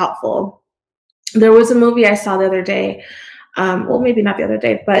is very helpful. There was a movie I saw the other day. Well, maybe not the other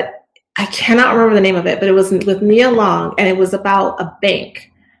day, but I cannot remember the name of it, but it was with Nia Long, and it was about a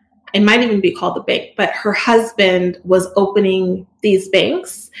bank. It might even be called The Bank, but her husband was opening these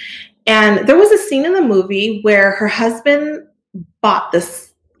banks. And there was a scene in the movie where her husband bought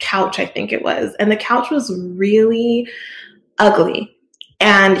this couch, I think it was, and the couch was really ugly.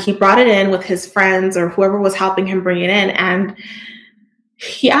 And he brought it in with his friends or whoever was helping him bring it in. And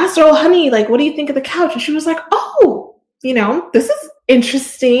he asked her, "Oh, honey, like, what do you think of the couch?" And she was like, "Oh, this is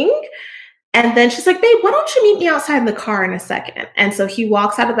interesting." And then she's like, "Babe, why don't you meet me outside in the car in a second?" And so he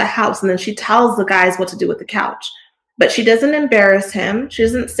walks out of the house, and then she tells the guys what to do with the couch. But she doesn't embarrass him. She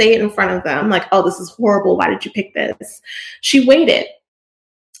doesn't say it in front of them like, "Oh, this is horrible. Why did you pick this?" She waited.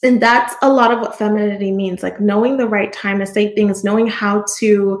 And that's a lot of what femininity means, like knowing the right time to say things, knowing how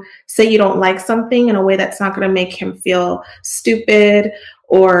to say you don't like something in a way that's not going to make him feel stupid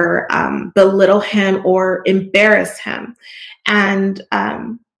or belittle him or embarrass him. And,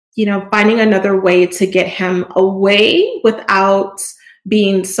 finding another way to get him away without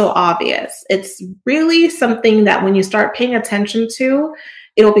being so obvious. It's really something that when you start paying attention to,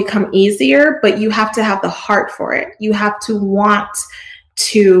 it'll become easier, but you have to have the heart for it. You have to want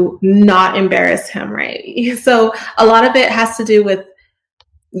to not embarrass him, right? So a lot of it has to do with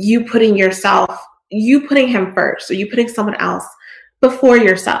you putting him first, or you putting someone else before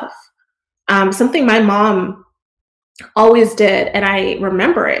yourself. Something my mom always did, and I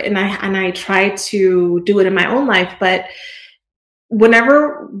remember it, and I try to do it in my own life, but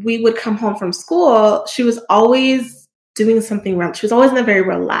whenever we would come home from school, she was always doing something wrong. She was always in a very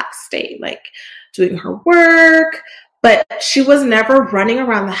relaxed state, like doing her work, but she was never running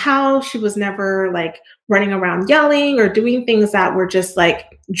around the house. She was never like running around yelling or doing things that were just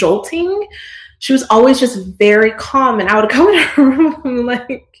like jolting. She was always just very calm. And I would come in her room and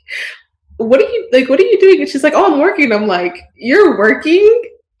like, what are you doing? And she's like, "Oh, I'm working." I'm like, "You're working?"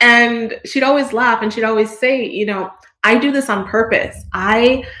 And she'd always laugh, and she'd always say, "I do this on purpose.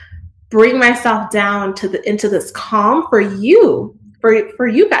 I bring myself down into this calm for you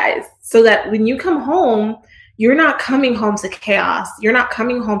guys, so that when you come home, you're not coming home to chaos. You're not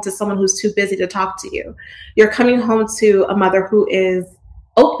coming home to someone who's too busy to talk to you. You're coming home to a mother who is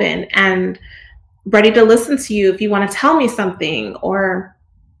open and ready to listen to you if you want to tell me something." Or,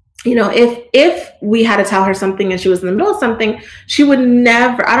 if we had to tell her something and she was in the middle of something, she would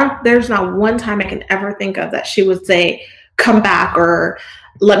never, there's not one time I can ever think of that she would say, "Come back," or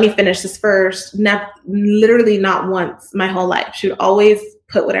 "Let me finish this first." Literally not once my whole life. She would always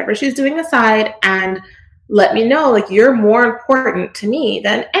put whatever she's doing aside and let me know, like, "You're more important to me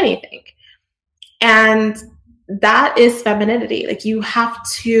than anything." And that is femininity. Like, you have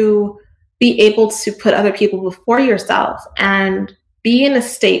to be able to put other people before yourself and be in a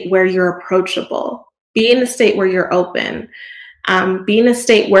state where you're approachable, be in a state where you're open, be in a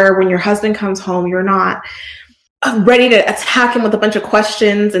state where when your husband comes home, you're not ready to attack him with a bunch of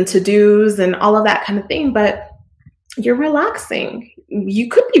questions and to-dos and all of that kind of thing, but you're relaxing. You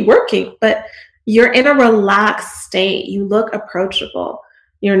could be working, but you're in a relaxed state. You look approachable.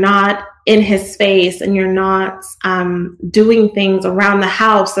 You're not in his face, and you're not doing things around the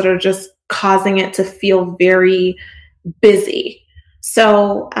house that are just causing it to feel very busy.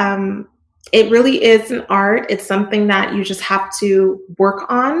 So it really is an art. It's something that you just have to work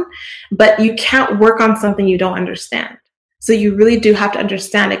on, but you can't work on something you don't understand. So you really do have to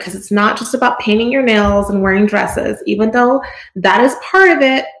understand it, because it's not just about painting your nails and wearing dresses, even though that is part of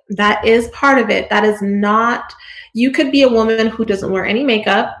it. That is part of it. That is not, you could be a woman who doesn't wear any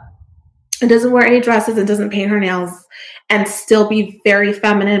makeup and doesn't wear any dresses and doesn't paint her nails, and still be very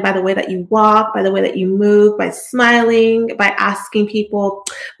feminine by the way that you walk, by the way that you move, by smiling, by asking people,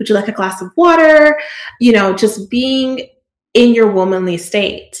 would you like a glass of water? Just being in your womanly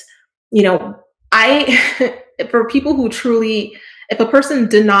state. For people who truly, if a person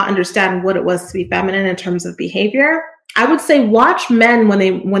did not understand what it was to be feminine in terms of behavior, I would say watch men when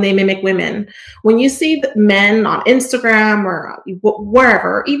they mimic women. When you see men on Instagram or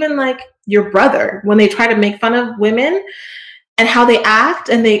wherever, even like your brother, when they try to make fun of women and how they act,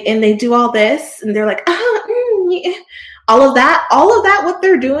 and they do all this, and they're like, yeah. all of that, what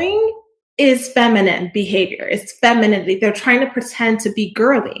they're doing is feminine behavior. It's femininity. They're trying to pretend to be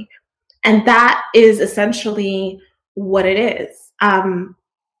girly. And that is essentially what it is.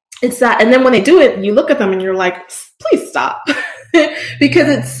 It's that, and then when they do it, you look at them and you're like, please stop,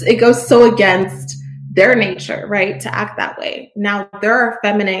 because it goes so against their nature, right, to act that way. Now, there are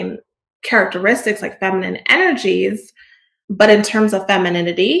feminine characteristics, like feminine energies, but in terms of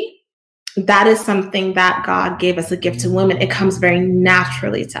femininity, that is something that God gave us a gift to women. It comes very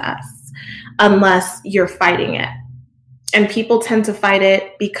naturally to us, unless you're fighting it. And people tend to fight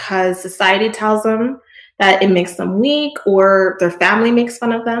it because society tells them that it makes them weak, or their family makes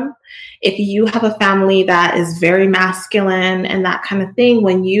fun of them. If you have a family that is very masculine and that kind of thing,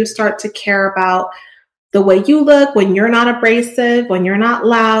 when you start to care about the way you look, when you're not abrasive, when you're not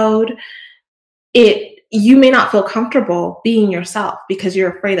loud, you may not feel comfortable being yourself because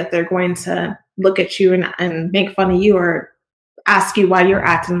you're afraid that they're going to look at you and make fun of you or ask you why you're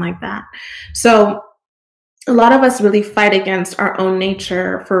acting like that. So a lot of us really fight against our own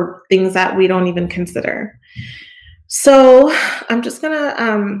nature for things that we don't even consider. So I'm just going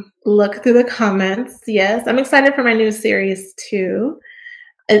to look through the comments. Yes, I'm excited for my new series too.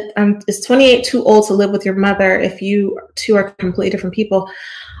 Is 28 too old to live with your mother if you two are completely different people?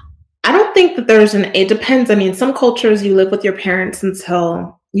 I don't think that it depends. I mean, some cultures you live with your parents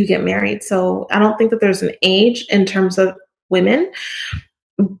until you get married. So I don't think that there's an age in terms of women,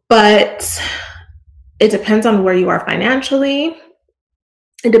 but it depends on where you are financially.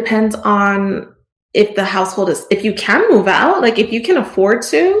 It depends on if the household if you can move out, like if you can afford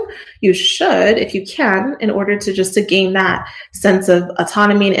to, you should, if you can, in order to gain that sense of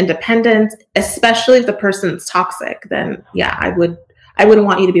autonomy and independence, especially if the person's toxic, then yeah, I wouldn't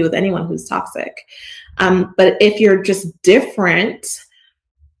want you to be with anyone who's toxic. But if you're just different,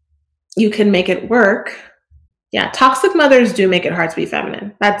 you can make it work. Yeah, toxic mothers do make it hard to be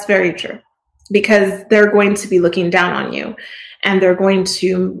feminine. That's very true, because they're going to be looking down on you and they're going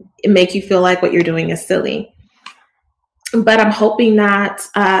to make you feel like what you're doing is silly. But I'm hoping that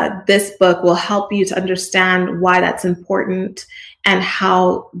this book will help you to understand why that's important and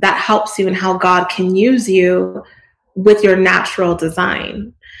how that helps you and how God can use you with your natural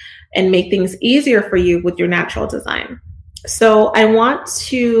design and make things easier for you with your natural design. So I want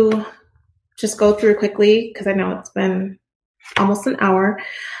to just go through quickly, because I know it's been almost an hour.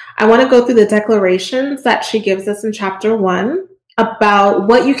 I want to go through the declarations that she gives us in chapter 1 about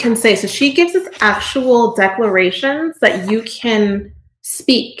what you can say. So she gives us actual declarations that you can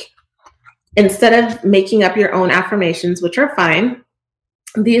speak instead of making up your own affirmations, which are fine.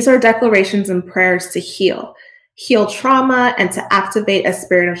 These are declarations and prayers to heal trauma and to activate a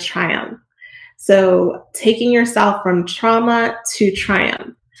spirit of triumph. So taking yourself from trauma to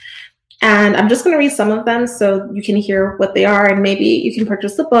triumph. And I'm just going to read some of them so you can hear what they are, and maybe you can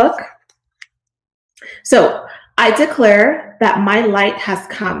purchase the book. So I declare that my light has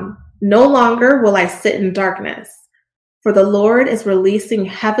come. No longer will I sit in darkness, for the Lord is releasing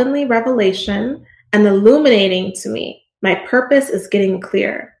heavenly revelation and illuminating to me. My purpose is getting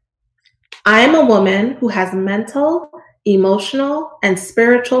clear. I am a woman who has mental, emotional, and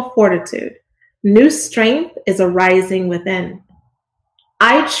spiritual fortitude. New strength is arising within.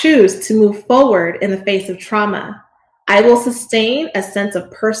 I choose to move forward in the face of trauma. I will sustain a sense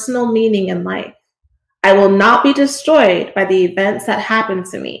of personal meaning in life. I will not be destroyed by the events that happen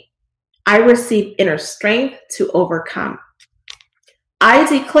to me. I receive inner strength to overcome. I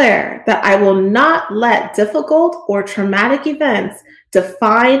declare that I will not let difficult or traumatic events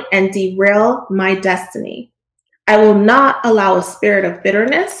define and derail my destiny. I will not allow a spirit of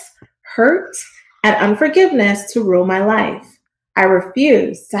bitterness, hurt, and unforgiveness to rule my life. I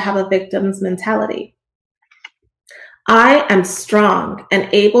refuse to have a victim's mentality. I am strong and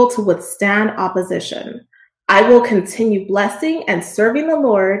able to withstand opposition. I will continue blessing and serving the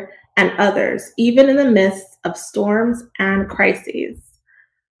Lord and others, even in the midst of storms and crises.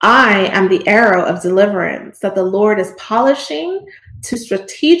 I am the arrow of deliverance that the Lord is polishing to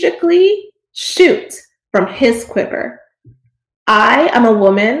strategically shoot from his quiver. I am a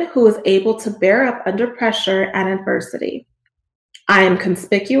woman who is able to bear up under pressure and adversity. I am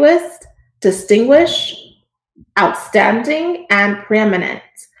conspicuous, distinguished, outstanding, and preeminent.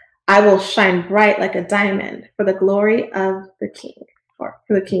 I will shine bright like a diamond for the glory of the King, or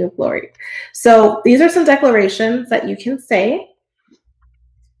for the King of Glory. So these are some declarations that you can say.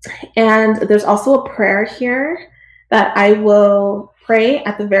 And there's also a prayer here that I will pray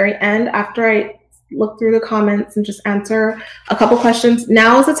at the very end after I look through the comments and just answer a couple questions.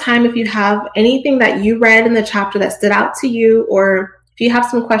 Now is the time, if you have anything that you read in the chapter that stood out to you, or if you have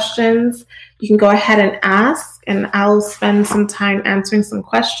some questions, you can go ahead and ask, and I'll spend some time answering some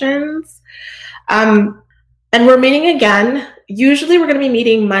questions. And we're meeting again. Usually we're going to be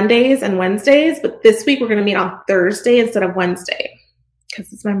meeting Mondays and Wednesdays, but this week we're going to meet on Thursday instead of Wednesday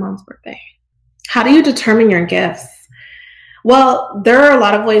because it's my mom's birthday. How do you determine your gifts? Well, there are a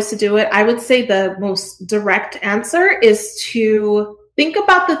lot of ways to do it. I would say the most direct answer is to think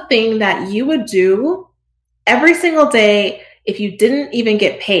about the thing that you would do every single day. If you didn't even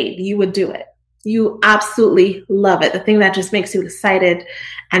get paid, you would do it. You absolutely love it. The thing that just makes you excited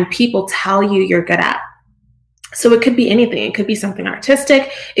and people tell you you're good at. So it could be anything. It could be something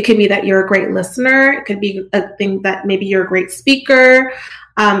artistic. It could be that you're a great listener. It could be a thing that maybe you're a great speaker.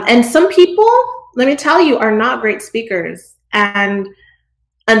 And some people, let me tell you, are not great speakers. And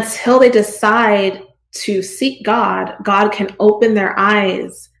until they decide to seek God, God can open their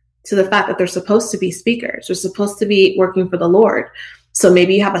eyes to the fact that they're supposed to be speakers. They're supposed to be working for the Lord. So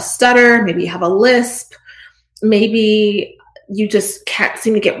maybe you have a stutter, maybe you have a lisp, maybe you just can't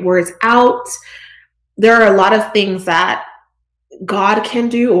seem to get words out. There are a lot of things that God can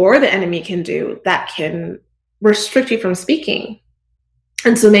do or the enemy can do that can restrict you from speaking.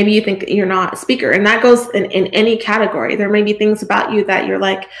 And so maybe you think that you're not a speaker, and that goes in any category. There may be things about you that you're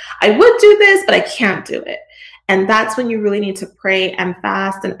like, I would do this, but I can't do it. And that's when you really need to pray and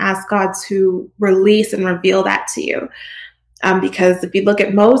fast and ask God to release and reveal that to you. Because if you look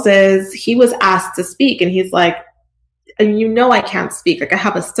at Moses, he was asked to speak and he's like, I can't speak, like I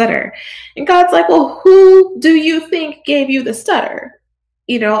have a stutter. And God's like, well, who do you think gave you the stutter?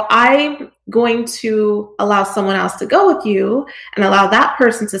 I'm going to allow someone else to go with you and allow that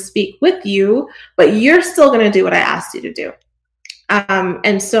person to speak with you, but you're still going to do what I asked you to do.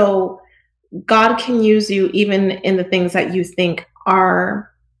 And so God can use you even in the things that you think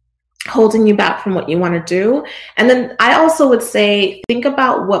are holding you back from what you want to do. And then I also would say, think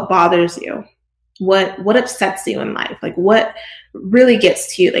about what bothers you. What upsets you in life? Like what really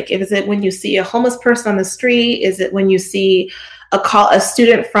gets to you? Like, is it when you see a homeless person on the street? Is it when you see a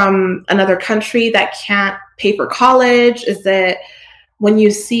student from another country that can't pay for college? Is it when you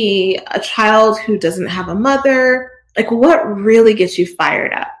see a child who doesn't have a mother? Like what really gets you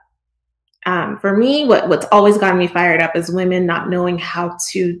fired up? For me, what's always gotten me fired up is women not knowing how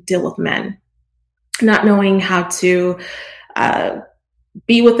to deal with men, not knowing how to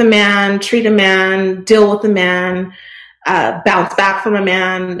be with a man, treat a man, deal with a man, bounce back from a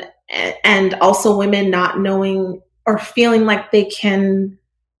man, and also women not knowing or feeling like they can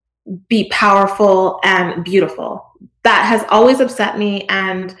be powerful and beautiful. That has always upset me,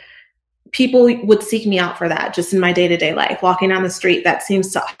 and people would seek me out for that just in my day-to-day life. Walking down the street, that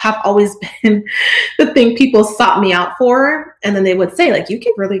seems to have always been the thing people sought me out for. And then they would say, like, you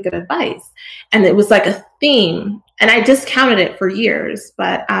give really good advice. And it was like a theme. And I discounted it for years,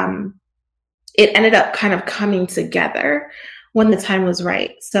 but it ended up kind of coming together when the time was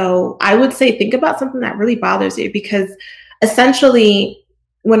right. So I would say, think about something that really bothers you, because essentially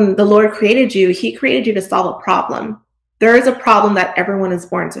when the Lord created you, he created you to solve a problem. There is a problem that everyone is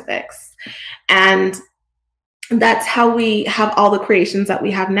born to fix. And that's how we have all the creations that we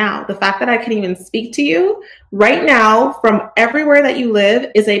have now. The fact that I can even speak to you right now from everywhere that you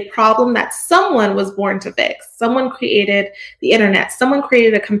live is a problem that someone was born to fix. Someone created the internet. Someone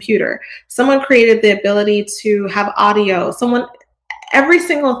created a computer. Someone created the ability to have audio. Every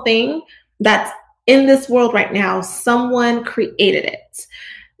single thing that's in this world right now, someone created it.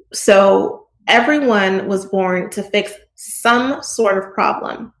 So everyone was born to fix some sort of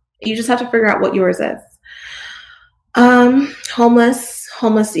problem. You just have to figure out what yours is. Homeless.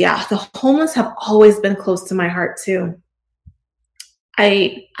 Yeah, the homeless have always been close to my heart too.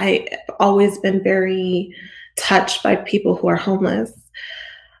 I've always been very touched by people who are homeless.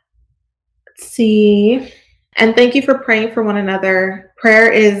 Let's see. And thank you for praying for one another.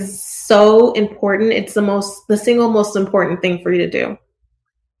 Prayer is so important. It's the single most important thing for you to do.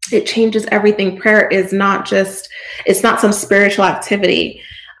 It changes everything. Prayer is it's not some spiritual activity.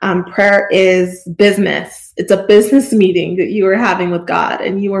 Prayer is business. It's a business meeting that you are having with God,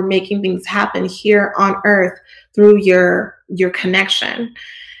 and you are making things happen here on earth through your your connection.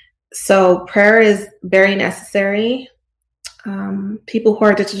 So prayer is very necessary. People who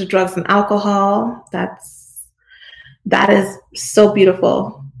are addicted to drugs and alcohol, that is so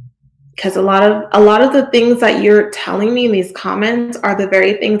beautiful, because a lot of the things that you're telling me in these comments are the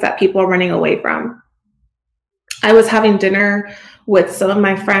very things that people are running away from. I was having dinner with some of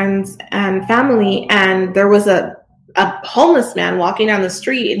my friends and family, and there was a homeless man walking down the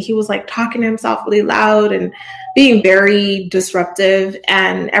street, and he was like talking to himself really loud and being very disruptive,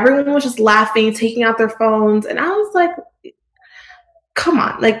 and everyone was just laughing, taking out their phones. And I was like, come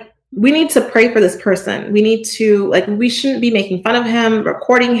on, like, we need to pray for this person. We need to, like, we shouldn't be making fun of him,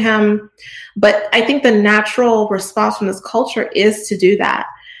 recording him. But I think the natural response from this culture is to do that.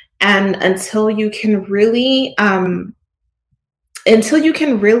 And until you can really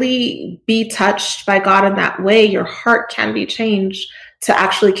be touched by God in that way, your heart can be changed to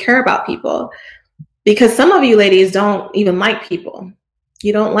actually care about people. Because some of you ladies don't even like people.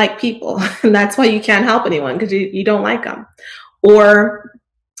 You don't like people. And that's why you can't help anyone, because you don't like them. Or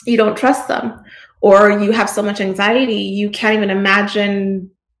you don't trust them. Or you have so much anxiety, you can't even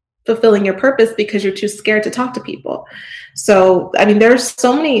imagine fulfilling your purpose because you're too scared to talk to people. So, I mean, there's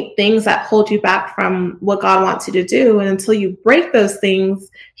so many things that hold you back from what God wants you to do. And until you break those things,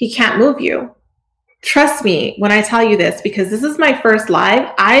 He can't move you. Trust me when I tell you this, because this is my first live.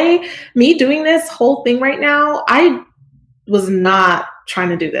 Me doing this whole thing right now, I was not trying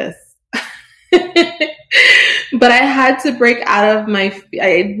to do this. But I had to break out of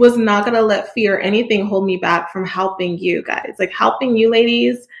I was not going to let fear or anything hold me back from helping you guys. Like, helping you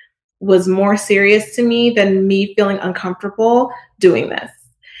ladies was more serious to me than me feeling uncomfortable doing this.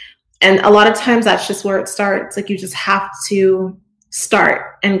 And a lot of times that's just where it starts. Like, you just have to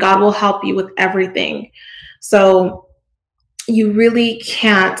start, and God will help you with everything. So you really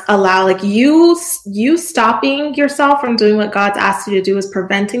can't allow, like, you stopping yourself from doing what God's asked you to do is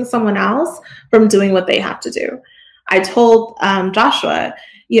preventing someone else from doing what they have to do. I told Joshua,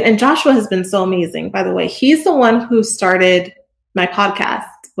 and Joshua has been so amazing, by the way. He's the one who started my podcast.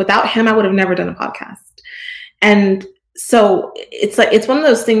 Without him, I would have never done a podcast. And so it's like, it's one of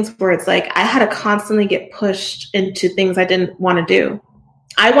those things where it's like, I had to constantly get pushed into things I didn't want to do.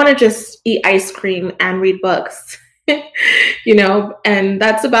 I want to just eat ice cream and read books. And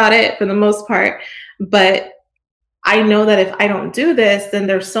that's about it for the most part. But I know that if I don't do this, then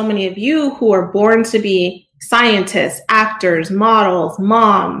there's so many of you who are born to be scientists, actors, models,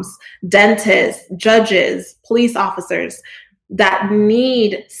 moms, dentists, judges, police officers that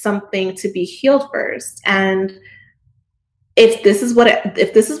need something to be healed first. And if this is what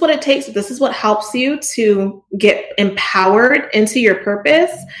it takes, if this is what helps you to get empowered into your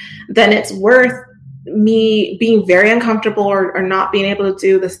purpose, then it's worth me being very uncomfortable or not being able to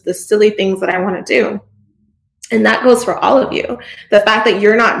do the silly things that I want to do. And that goes for all of you. The fact that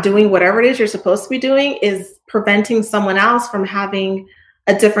you're not doing whatever it is you're supposed to be doing is preventing someone else from having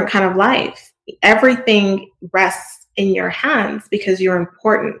a different kind of life. Everything rests in your hands because you're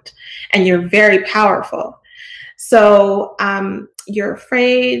important and you're very powerful. So you're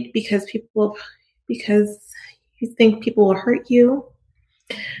afraid because you think people will hurt you.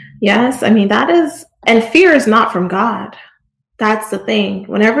 Yes, I mean, and fear is not from God. That's the thing.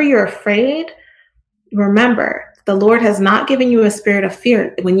 Whenever you're afraid, remember, the Lord has not given you a spirit of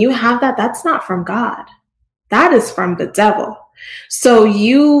fear. When you have that, that's not from God. That is from the devil. So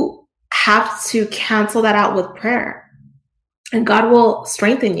you have to cancel that out with prayer. And God will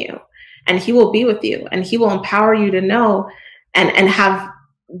strengthen you, and He will be with you, and He will empower you to know and have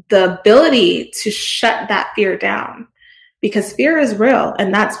the ability to shut that fear down. Because fear is real,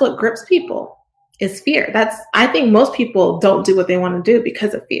 and that's what grips people, is fear. I think most people don't do what they want to do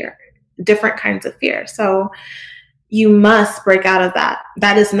because of fear, different kinds of fear. So you must break out of that.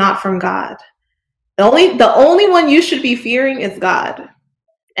 That is not from God. The only one you should be fearing is God,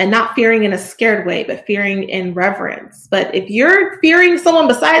 and not fearing in a scared way, but fearing in reverence. But if you're fearing someone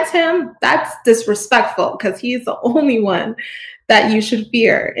besides Him, that's disrespectful, because He's the only one that you should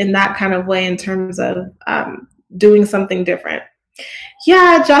fear in that kind of way, in terms of doing something different.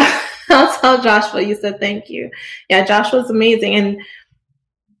 Yeah, I'll tell Joshua, you said thank you. Yeah, Joshua's amazing. And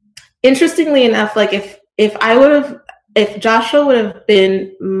interestingly enough, like if Joshua would have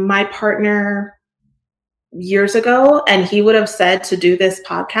been my partner years ago, and he would have said to do this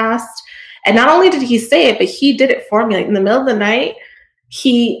podcast, and not only did he say it, but he did it for me. Like, in the middle of the night,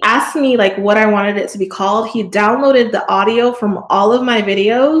 he asked me like what I wanted it to be called. He downloaded the audio from all of my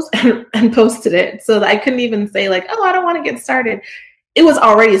videos and posted it, so that I couldn't even say like, oh, I don't want to get started. It was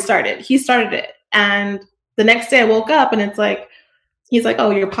already started. He started it. And the next day I woke up, and it's like, he's like,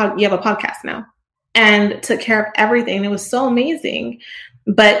 oh, you have a podcast now. and took care of everything. It was so amazing.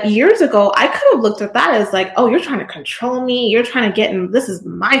 But years ago, I could have looked at that as like, oh, you're trying to control me. You're trying to get in. This is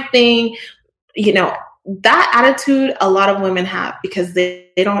my thing. You know, that attitude a lot of women have because they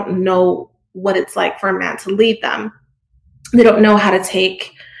don't know what it's like for a man to lead them. They don't know how to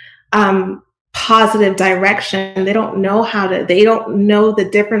take positive direction. They don't know they don't know the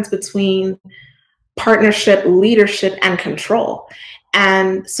difference between partnership, leadership, and control.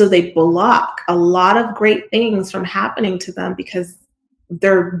 And so they block a lot of great things from happening to them because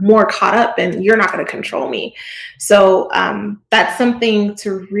they're more caught up in, you're not going to control me. So that's something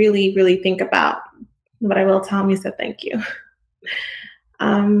to really, really think about. But I will tell him, he said, thank you.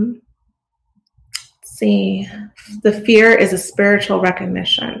 See, the fear is a spiritual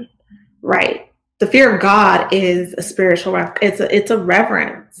recognition, right? The fear of God is a spiritual, it's a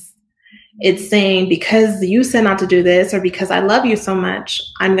reverence. It's saying, because you said not to do this, or because I love you so much,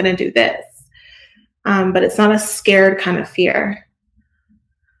 I'm going to do this. But it's not a scared kind of fear.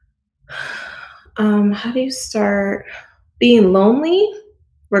 How do you start being lonely?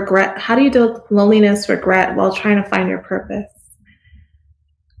 Regret. How do you deal with loneliness, regret while trying to find your purpose?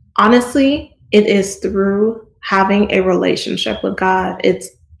 Honestly, it is through having a relationship with God. It's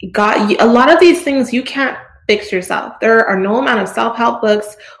God. A lot of these things you can't fix yourself. There are no amount of self-help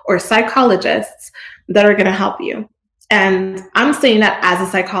books or psychologists that are going to help you. And I'm saying that as a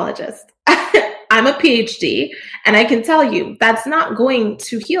psychologist. I'm a PhD, and I can tell you that's not going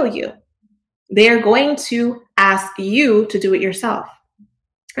to heal you. They are going to ask you to do it yourself.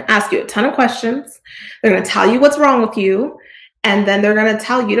 Ask you a ton of questions. They're going to tell you what's wrong with you, and then they're going to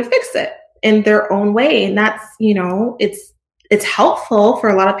tell you to fix it in their own way. And that's, it's helpful for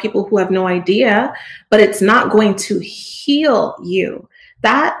a lot of people who have no idea, but it's not going to heal you.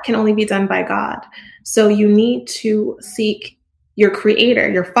 That can only be done by God. So you need to seek your creator,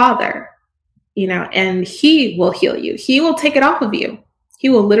 your father, and he will heal you. He will take it off of you. He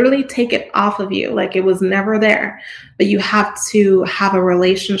will literally take it off of you like it was never there. But you have to have a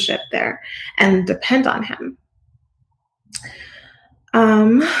relationship there and depend on him.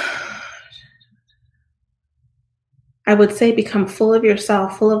 I would say become full of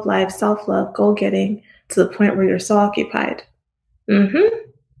yourself, full of life, self-love, goal-getting to the point where you're so occupied.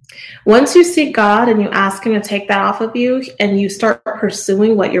 Once you seek God and you ask him to take that off of you and you start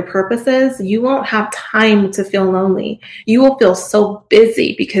pursuing what your purpose is, you won't have time to feel lonely. You will feel so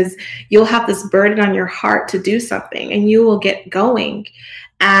busy because you'll have this burden on your heart to do something, and you will get going,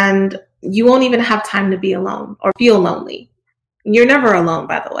 and you won't even have time to be alone or feel lonely. You're never alone,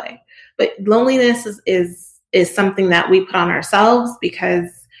 by the way. But loneliness is something that we put on ourselves because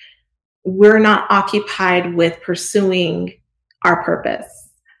we're not occupied with pursuing our purpose.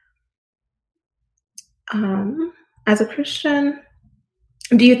 As a Christian,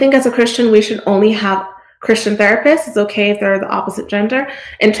 do you think as a Christian we should only have Christian therapists? It's okay if they're the opposite gender.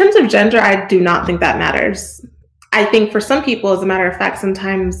 In terms of gender, I do not think that matters. I think for some people, as a matter of fact,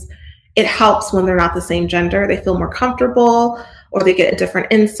 sometimes it helps when they're not the same gender. They feel more comfortable or they get a different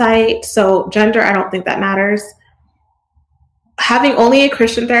insight. So gender, I don't think that matters. Having only a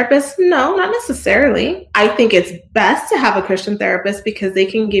Christian therapist? No, not necessarily. I think it's best to have a Christian therapist because they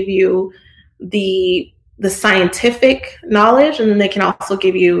can give you the scientific knowledge, and then they can also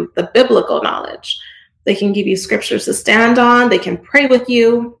give you the biblical knowledge. They can give you scriptures to stand on. They can pray with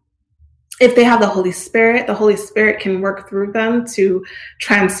you. If they have the Holy Spirit can work through them to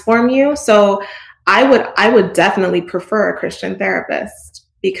transform you. So I would definitely prefer a Christian therapist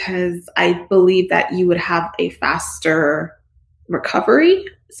because I believe that you would have a faster recovery,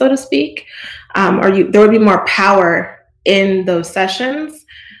 so to speak, there would be more power in those sessions.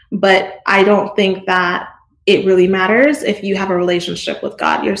 But I don't think that it really matters if you have a relationship with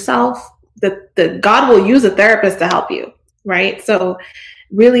God yourself. The God will use a therapist to help you, right? So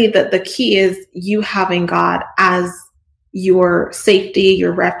really the key is you having God as your safety,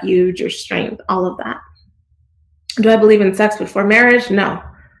 your refuge, your strength, all of that. Do I believe in sex before marriage? No,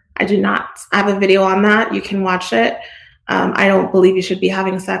 I do not. I have a video on that. You can watch it. I don't believe you should be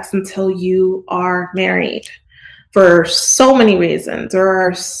having sex until you are married for so many reasons.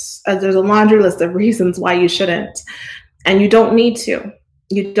 There's a laundry list of reasons why you shouldn't. And you don't need to.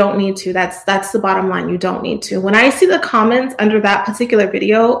 You don't need to. That's the bottom line. You don't need to. When I see the comments under that particular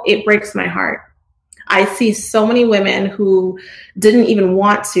video, it breaks my heart. I see so many women who didn't even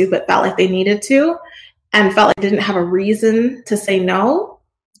want to, but felt like they needed to, and felt like they didn't have a reason to say no,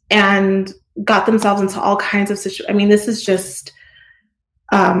 and got themselves into all kinds of situations. I mean, this is just,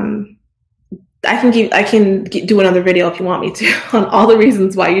 I can do another video if you want me to on all the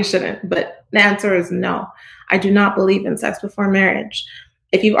reasons why you shouldn't, but the answer is no. I do not believe in sex before marriage.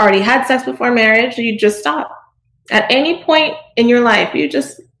 If you've already had sex before marriage, you just stop. At any point in your life, you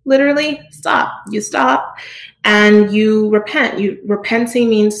just literally stop. You stop and you repent. Repenting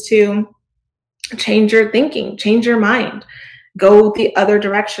means to change your thinking, change your mind, go the other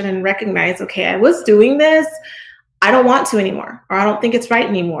direction and recognize, okay, I was doing this. I don't want to anymore, or I don't think it's right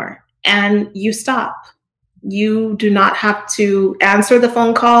anymore. And you stop. You do not have to answer the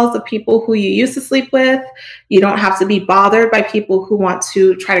phone calls of people who you used to sleep with. You don't have to be bothered by people who want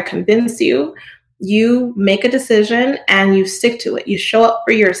to try to convince you. You make a decision and you stick to it. You show up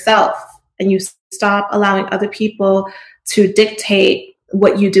for yourself and you stop allowing other people to dictate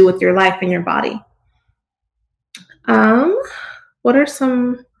what you do with your life and your body. What are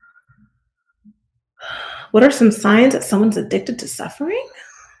some signs that someone's addicted to suffering?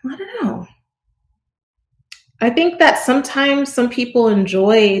 I don't know. I think that sometimes some people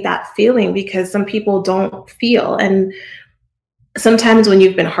enjoy that feeling because some people don't feel. And sometimes when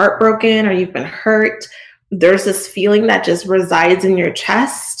you've been heartbroken or you've been hurt, there's this feeling that just resides in your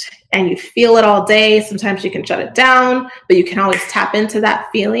chest and you feel it all day. Sometimes you can shut it down, but you can always tap into that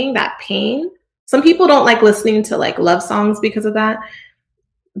feeling, that pain. Some people don't like listening to like love songs because of that.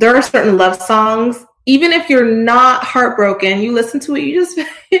 There are certain love songs, even if you're not heartbroken, you listen to it, you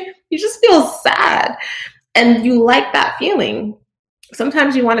just feel sad. And you like that feeling.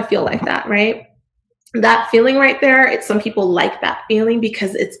 Sometimes you want to feel like that, right? That feeling right there, some people like that feeling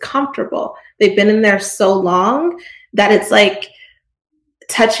because it's comfortable. They've been in there so long that it's like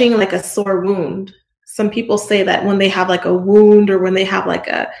touching like a sore wound. Some people say that when they have like a wound or when they have like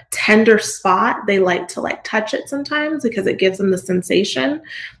a tender spot, they like to like touch it sometimes because it gives them the sensation.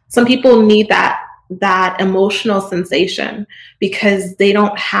 Some people need that emotional sensation because they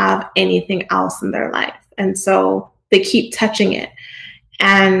don't have anything else in their life. And so they keep touching it.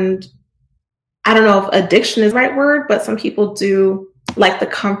 And I don't know if addiction is the right word, but some people do like the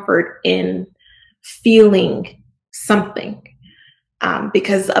comfort in feeling something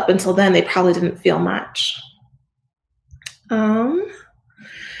because up until then, they probably didn't feel much. Hard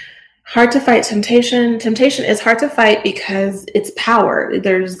to fight temptation. Temptation is hard to fight because it's power.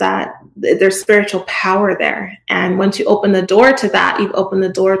 There's spiritual power there. And once you open the door to that, you've opened the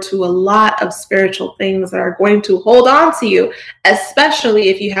door to a lot of spiritual things that are going to hold on to you, especially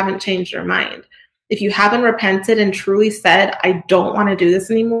if you haven't changed your mind. If you haven't repented and truly said, I don't want to do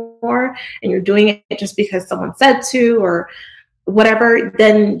this anymore, and you're doing it just because someone said to or whatever,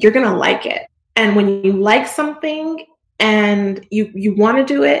 then you're going to like it. And when you like something and you want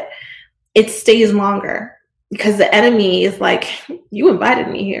to do it, it stays longer because the enemy is like, you invited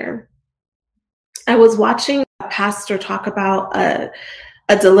me here. I was watching a pastor talk about a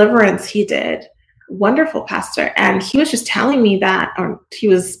deliverance he did. Wonderful pastor. And he was just telling me that, or he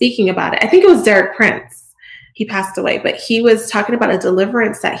was speaking about it. I think it was Derek Prince. He passed away, but he was talking about a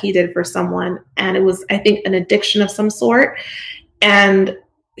deliverance that he did for someone. And it was, I think, an addiction of some sort. And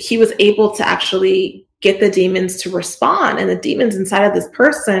he was able to actually get the demons to respond. And the demons inside of this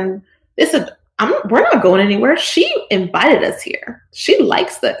person, they said, we're not going anywhere. She invited us here. She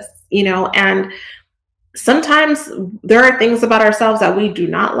likes this, and sometimes there are things about ourselves that we do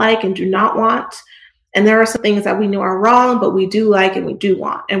not like and do not want. And there are some things that we know are wrong, but we do like and we do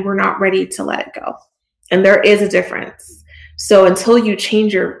want, and we're not ready to let it go. And there is a difference. So until you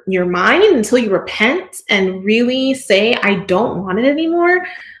change your mind, until you repent and really say, I don't want it anymore,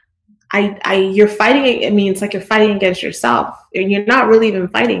 you're fighting. I mean, it's like you're fighting against yourself and you're not really even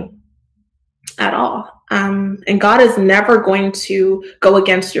fighting at all. And God is never going to go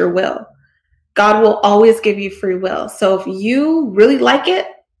against your will. God will always give you free will. So if you really like it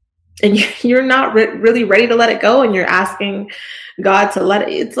and you're not really ready to let it go and you're asking God to let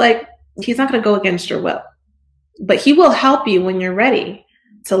it, it's like, he's not going to go against your will, but he will help you when you're ready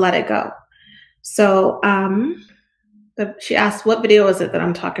to let it go. So she asked, what video is it that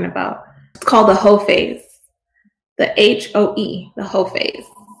I'm talking about? It's called the Hoe Phase, the HOE, the Hoe Phase.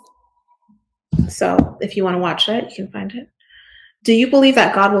 So if you want to watch it, you can find it. Do you believe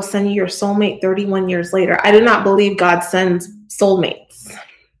that God will send you your soulmate 31 years later? I do not believe God sends soulmates.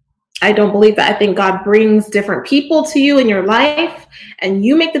 I don't believe that. I think God brings different people to you in your life and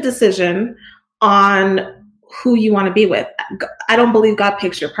you make the decision on who you want to be with. I don't believe God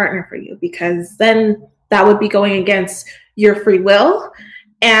picks your partner for you because then that would be going against your free will.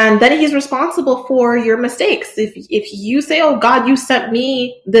 And then he's responsible for your mistakes. If you say, oh, God, you sent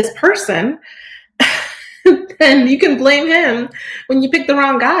me this person, then you can blame him when you pick the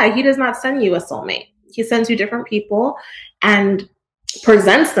wrong guy. He does not send you a soulmate. He sends you different people and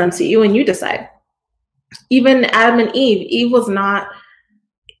presents them to you and you decide. Even Adam and Eve was not,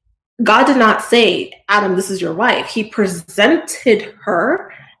 God did not say, Adam, this is your wife. He presented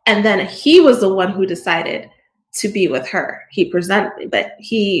her, and then he was the one who decided to be with her. He presented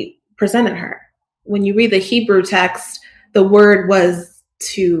her. When you read the Hebrew text, the word was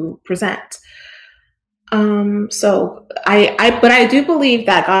to present. But I do believe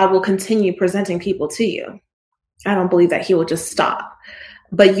that God will continue presenting people to you. I don't believe that he will just stop,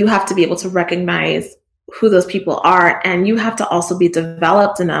 but you have to be able to recognize who those people are. And you have to also be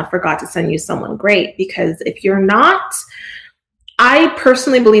developed enough for God to send you someone great, because if you're not, I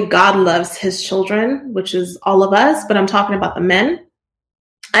personally believe God loves his children, which is all of us, but I'm talking about the men.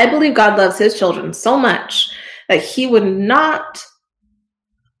 I believe God loves his children so much that he would not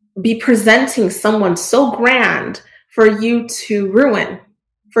be presenting someone so grand for you to ruin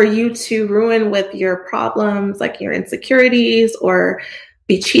with your problems, like your insecurities, or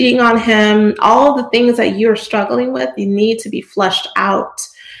be cheating on him. All the things that you're struggling with, you need to be flushed out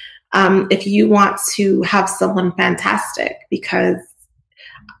if you want to have someone fantastic, because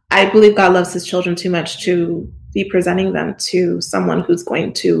I believe God loves his children too much to be presenting them to someone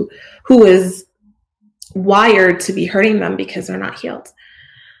who is wired to be hurting them because they're not healed.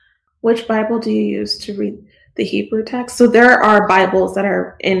 Which Bible do you use to read the Hebrew text? So there are Bibles that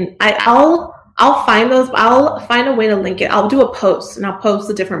are in, I'll find those. I'll find a way to link it. I'll do a post, and I'll post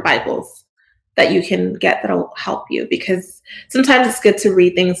the different Bibles that you can get that'll help you, because sometimes it's good to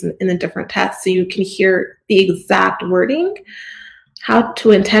read things in a different text so you can hear the exact wording. How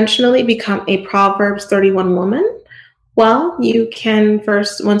to intentionally become a Proverbs 31 woman. Well, you can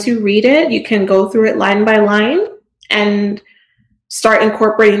first, once you read it, you can go through it line by line and start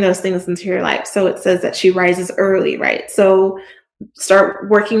incorporating those things into your life. So it says that she rises early, right? So start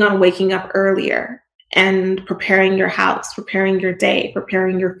working on waking up earlier and preparing your house, preparing your day,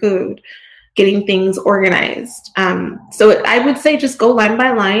 preparing your food, getting things organized. So I would say just go line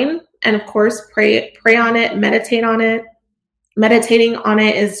by line, and of course, pray on it, meditate on it. Meditating on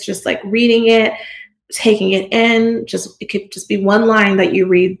it is just like reading it, taking it in. It could just be one line that you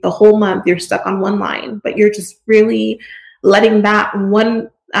read the whole month. You're stuck on one line, but you're just really letting that one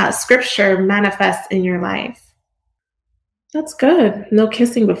scripture manifest in your life. That's good. No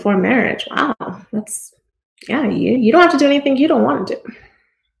kissing before marriage. Wow. You don't have to do anything you don't want to do.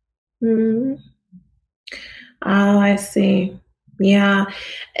 Mm-hmm. Oh, I see. Yeah.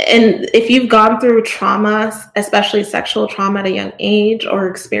 And if you've gone through trauma, especially sexual trauma at a young age, or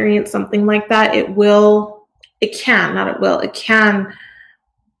experienced something like that, it can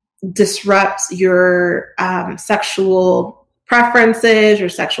disrupt your sexual preferences, your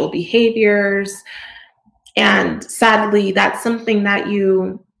sexual behaviors. And sadly, that's something that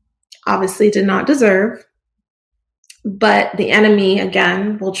you obviously did not deserve. But the enemy,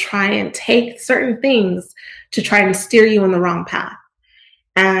 again, will try and take certain things to try and steer you in the wrong path.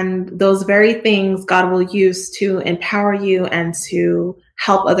 And those very things God will use to empower you and to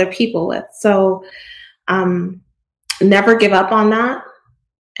help other people with. So never give up on that.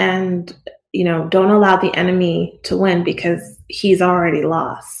 And, don't allow the enemy to win, because he's already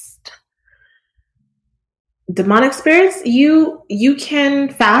lost. Demonic spirits, you can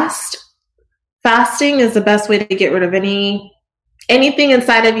fast. Fasting is the best way to get rid of anything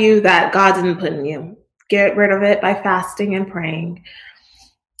inside of you that God didn't put in you. Get rid of it by fasting and praying.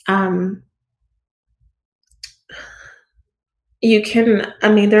 There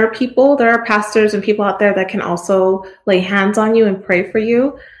are pastors and people out there that can also lay hands on you and pray for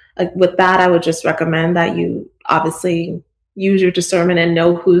you. With that, I would just recommend that you obviously use your discernment and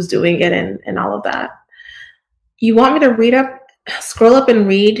know who's doing it and all of that. You want me to scroll up and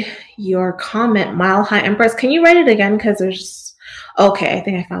read your comment, Mile High Empress. Can you write it again? Okay, I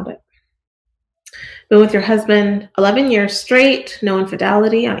think I found it. Been with your husband 11 years straight, no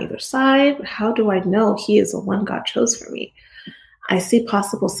infidelity on either side. But how do I know he is the one God chose for me? I see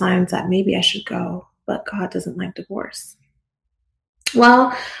possible signs that maybe I should go, but God doesn't like divorce.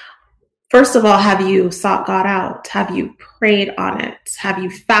 Well, first of all, have you sought God out? Have you prayed on it? Have you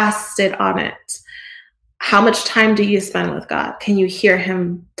fasted on it? How much time do you spend with God? Can you hear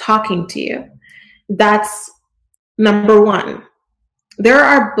him talking to you? That's number one. There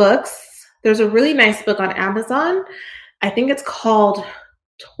are books. There's a really nice book on Amazon. I think it's called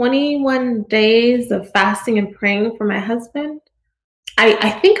 21 Days of Fasting and Praying for My Husband.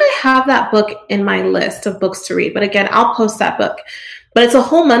 I think I have that book in my list of books to read. But again, I'll post that book. But it's a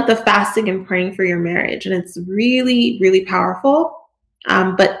whole month of fasting and praying for your marriage. And it's really, really powerful.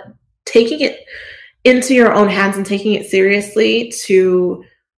 But taking it into your own hands and taking it seriously to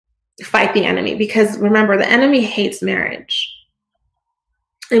fight the enemy. Because remember, the enemy hates marriage.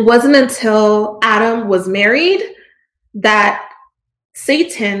 It wasn't until Adam was married that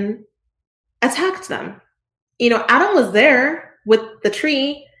Satan attacked them. Adam was there with the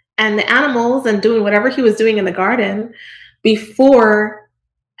tree and the animals and doing whatever he was doing in the garden before.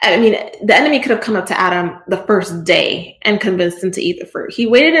 I mean, the enemy could have come up to Adam the first day and convinced him to eat the fruit. He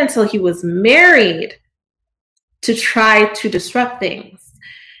waited until he was married to try to disrupt things.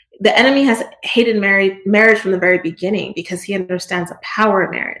 The enemy has hated marriage from the very beginning because he understands the power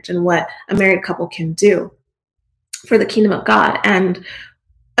of marriage and what a married couple can do for the kingdom of God. And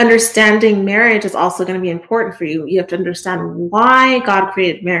understanding marriage is also going to be important for you. You have to understand why God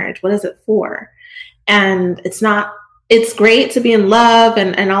created marriage. What is it for? And it's great to be in love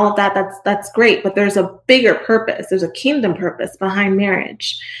and all of that. That's great. But there's a bigger purpose. There's a kingdom purpose behind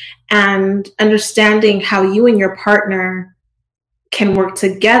marriage, and understanding how you and your partner can work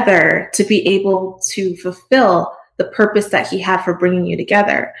together to be able to fulfill the purpose that he had for bringing you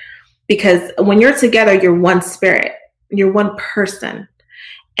together. Because when you're together, you're one spirit, you're one person.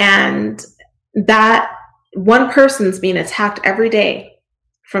 And that one person's being attacked every day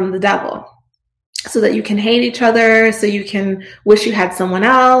from the devil, so that you can hate each other, so you can wish you had someone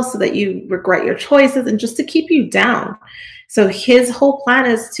else, so that you regret your choices, and just to keep you down. So his whole plan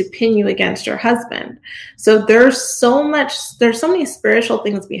is to pin you against your husband. So there's so many spiritual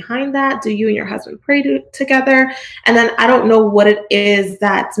things behind that. Do you and your husband pray together? And then I don't know what it is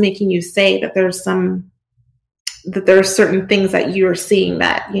that's making you say that there's certain things that you're seeing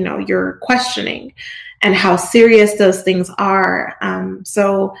that, you're questioning, and how serious those things are.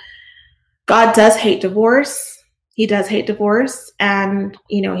 So God does hate divorce. He does hate divorce. And,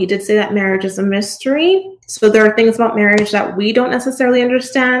 he did say that marriage is a mystery. So there are things about marriage that we don't necessarily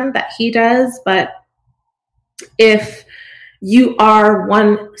understand that he does. But if you are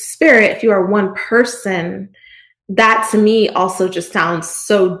one spirit, if you are one person, that to me also just sounds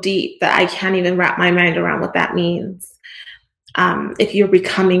so deep that I can't even wrap my mind around what that means. If you're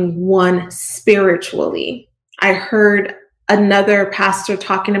becoming one spiritually. I heard another pastor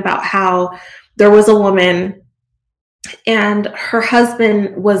talking about how there was a woman and her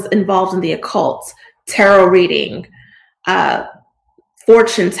husband was involved in the occult, tarot reading,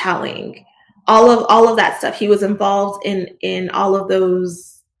 fortune telling, all of that stuff. He was involved in all of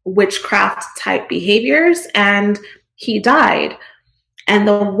those witchcraft type behaviors, and he died. And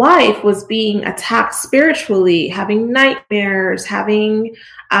the wife was being attacked spiritually, having nightmares, having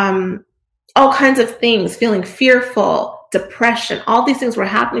all kinds of things, feeling fearful, depression. All these things were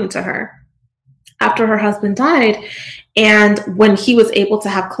happening to her after her husband died. And when he was able to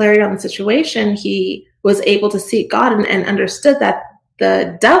have clarity on the situation, he was able to seek God and understood that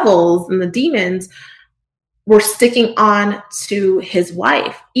the devils and the demons were sticking on to his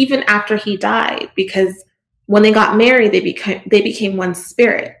wife even after he died, because when they got married, they became one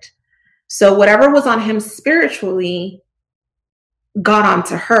spirit. So whatever was on him spiritually got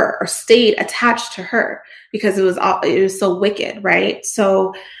onto her or stayed attached to her, because it was so wicked, right?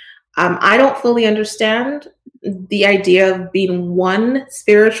 So I don't fully understand the idea of being one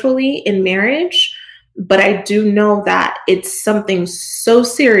spiritually in marriage, but I do know that it's something so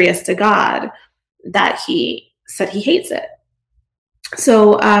serious to God that he said he hates it.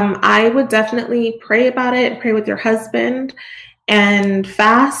 So I would definitely pray about it, pray with your husband, and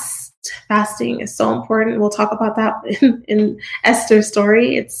fast. Fasting is so important. We'll talk about that in Esther's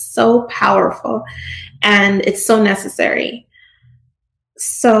story. It's so powerful and it's so necessary.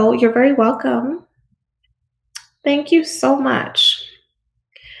 So you're very welcome. Thank you so much.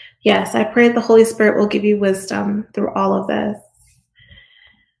 Yes, I pray the Holy Spirit will give you wisdom through all of this.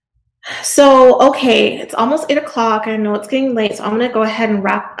 So, okay, it's almost 8 o'clock. I know it's getting late, so I'm going to go ahead and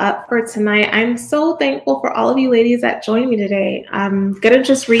wrap up for tonight. I'm so thankful for all of you ladies that joined me today. I'm going to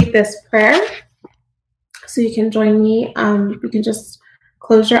just read this prayer so you can join me. You can just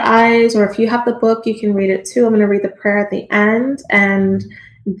close your eyes, or if you have the book, you can read it too. I'm going to read the prayer at the end, and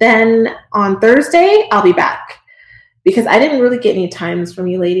then on Thursday, I'll be back, because I didn't really get any times from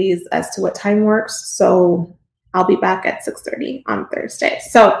you ladies as to what time works, so I'll be back at 6:30 on Thursday.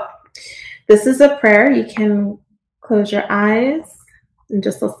 So this is a prayer. You can close your eyes and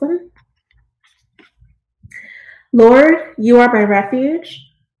just listen. Lord, you are my refuge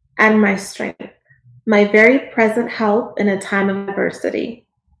and my strength, my very present help in a time of adversity.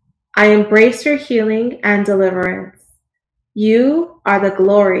 I embrace your healing and deliverance. You are the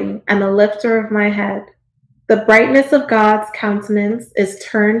glory and the lifter of my head. The brightness of God's countenance is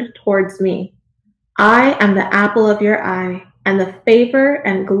turned towards me. I am the apple of your eye, and the favor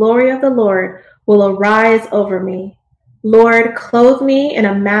and glory of the Lord will arise over me. Lord, clothe me in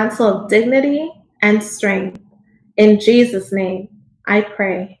a mantle of dignity and strength. In Jesus' name, I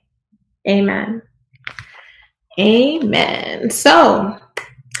pray. Amen. Amen. So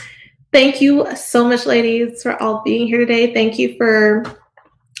Thank you so much, ladies, for all being here today. Thank you for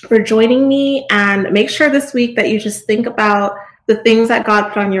joining me, and make sure this week that you just think about the things that God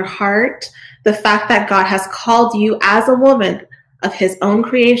put on your heart, the fact that God has called you as a woman of his own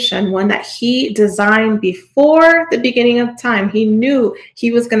creation, one that he designed before the beginning of time. He knew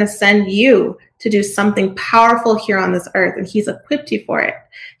he was going to send you to do something powerful here on this earth, and he's equipped you for it.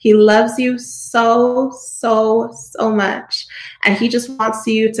 He loves you so, so, so much, and he just wants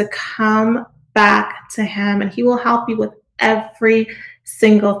you to come back to him, and he will help you with every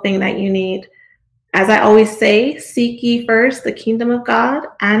single thing that you need. As I always say, seek ye first the kingdom of God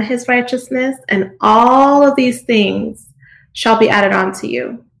and his righteousness, and all of these things shall be added on to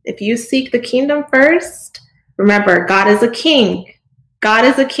you. If you seek the kingdom first, remember, God is a king. God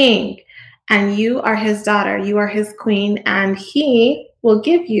is a king, and you are his daughter. You are his queen, and he will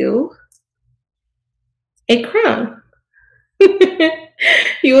give you a crown.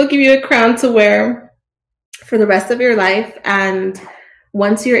 He will give you a crown to wear for the rest of your life, and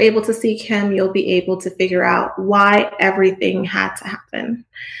once you're able to seek him, you'll be able to figure out why everything had to happen.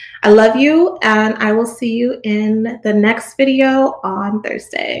 I love you, and I will see you in the next video on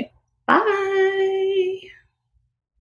Thursday. Bye.